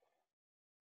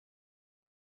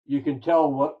 you can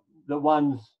tell what the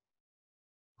one's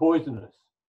poisonous.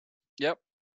 Yep.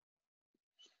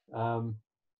 No,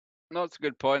 it's a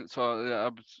good point. So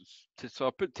I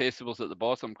put tastables at the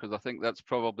bottom because I think that's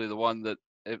probably the one that,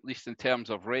 at least in terms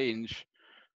of range,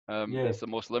 is the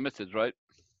most limited, right?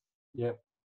 Yep.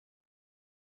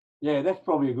 Yeah, that's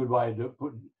probably a good way of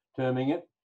terming it,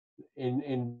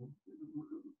 in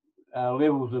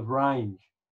levels of range.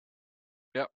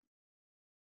 Yep.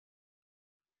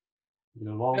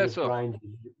 Your longest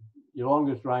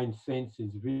range sense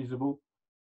is visible.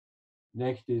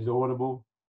 Next is audible,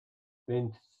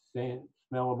 then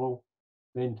smellable,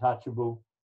 then touchable,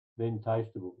 then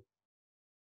tasteable.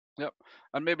 Yep.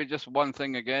 And maybe just one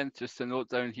thing again, just to note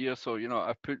down here. So,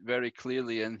 I've put very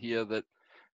clearly in here that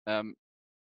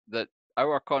that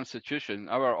our constitution,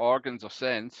 our organs of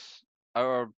sense,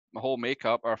 our whole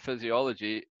makeup, our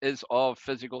physiology is of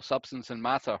physical substance and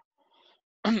matter.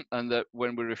 And that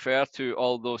when we refer to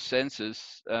all those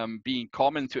senses being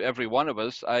common to every one of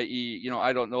us, i.e.,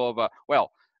 I don't know of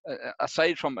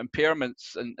aside from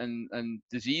impairments and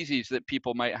diseases that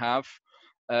people might have,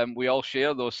 we all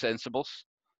share those sensibles.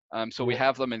 So we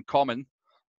have them in common.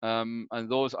 And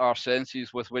those are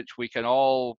senses with which we can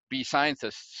all be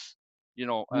scientists,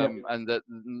 and that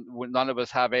none of us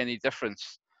have any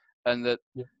difference. And that,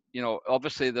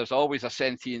 obviously there's always a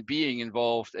sentient being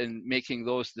involved in making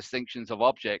those distinctions of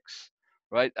objects,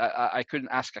 right? I couldn't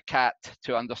ask a cat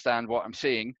to understand what I'm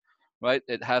saying, right?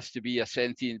 It has to be a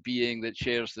sentient being that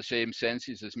shares the same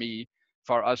senses as me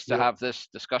for us to have this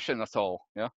discussion at all.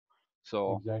 Yeah.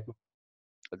 So exactly.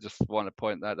 I just want to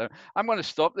point that out. I'm going to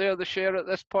stop there, the share at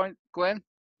this point, Glenn,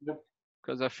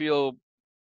 because I feel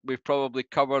we've probably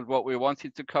covered what we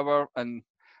wanted to cover, and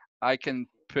I can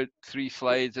put 3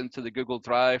 slides into the Google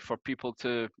Drive for people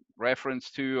to reference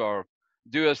to or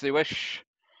do as they wish,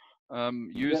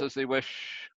 use as they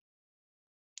wish.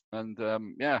 And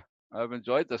I've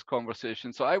enjoyed this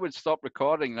conversation. So I would stop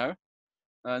recording now.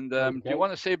 And do you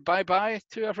want to say bye-bye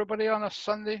to everybody on a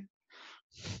Sunday?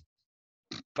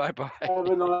 Bye-bye. Have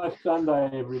a nice Sunday,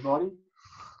 everybody.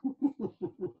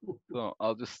 So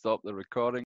I'll just stop the recording.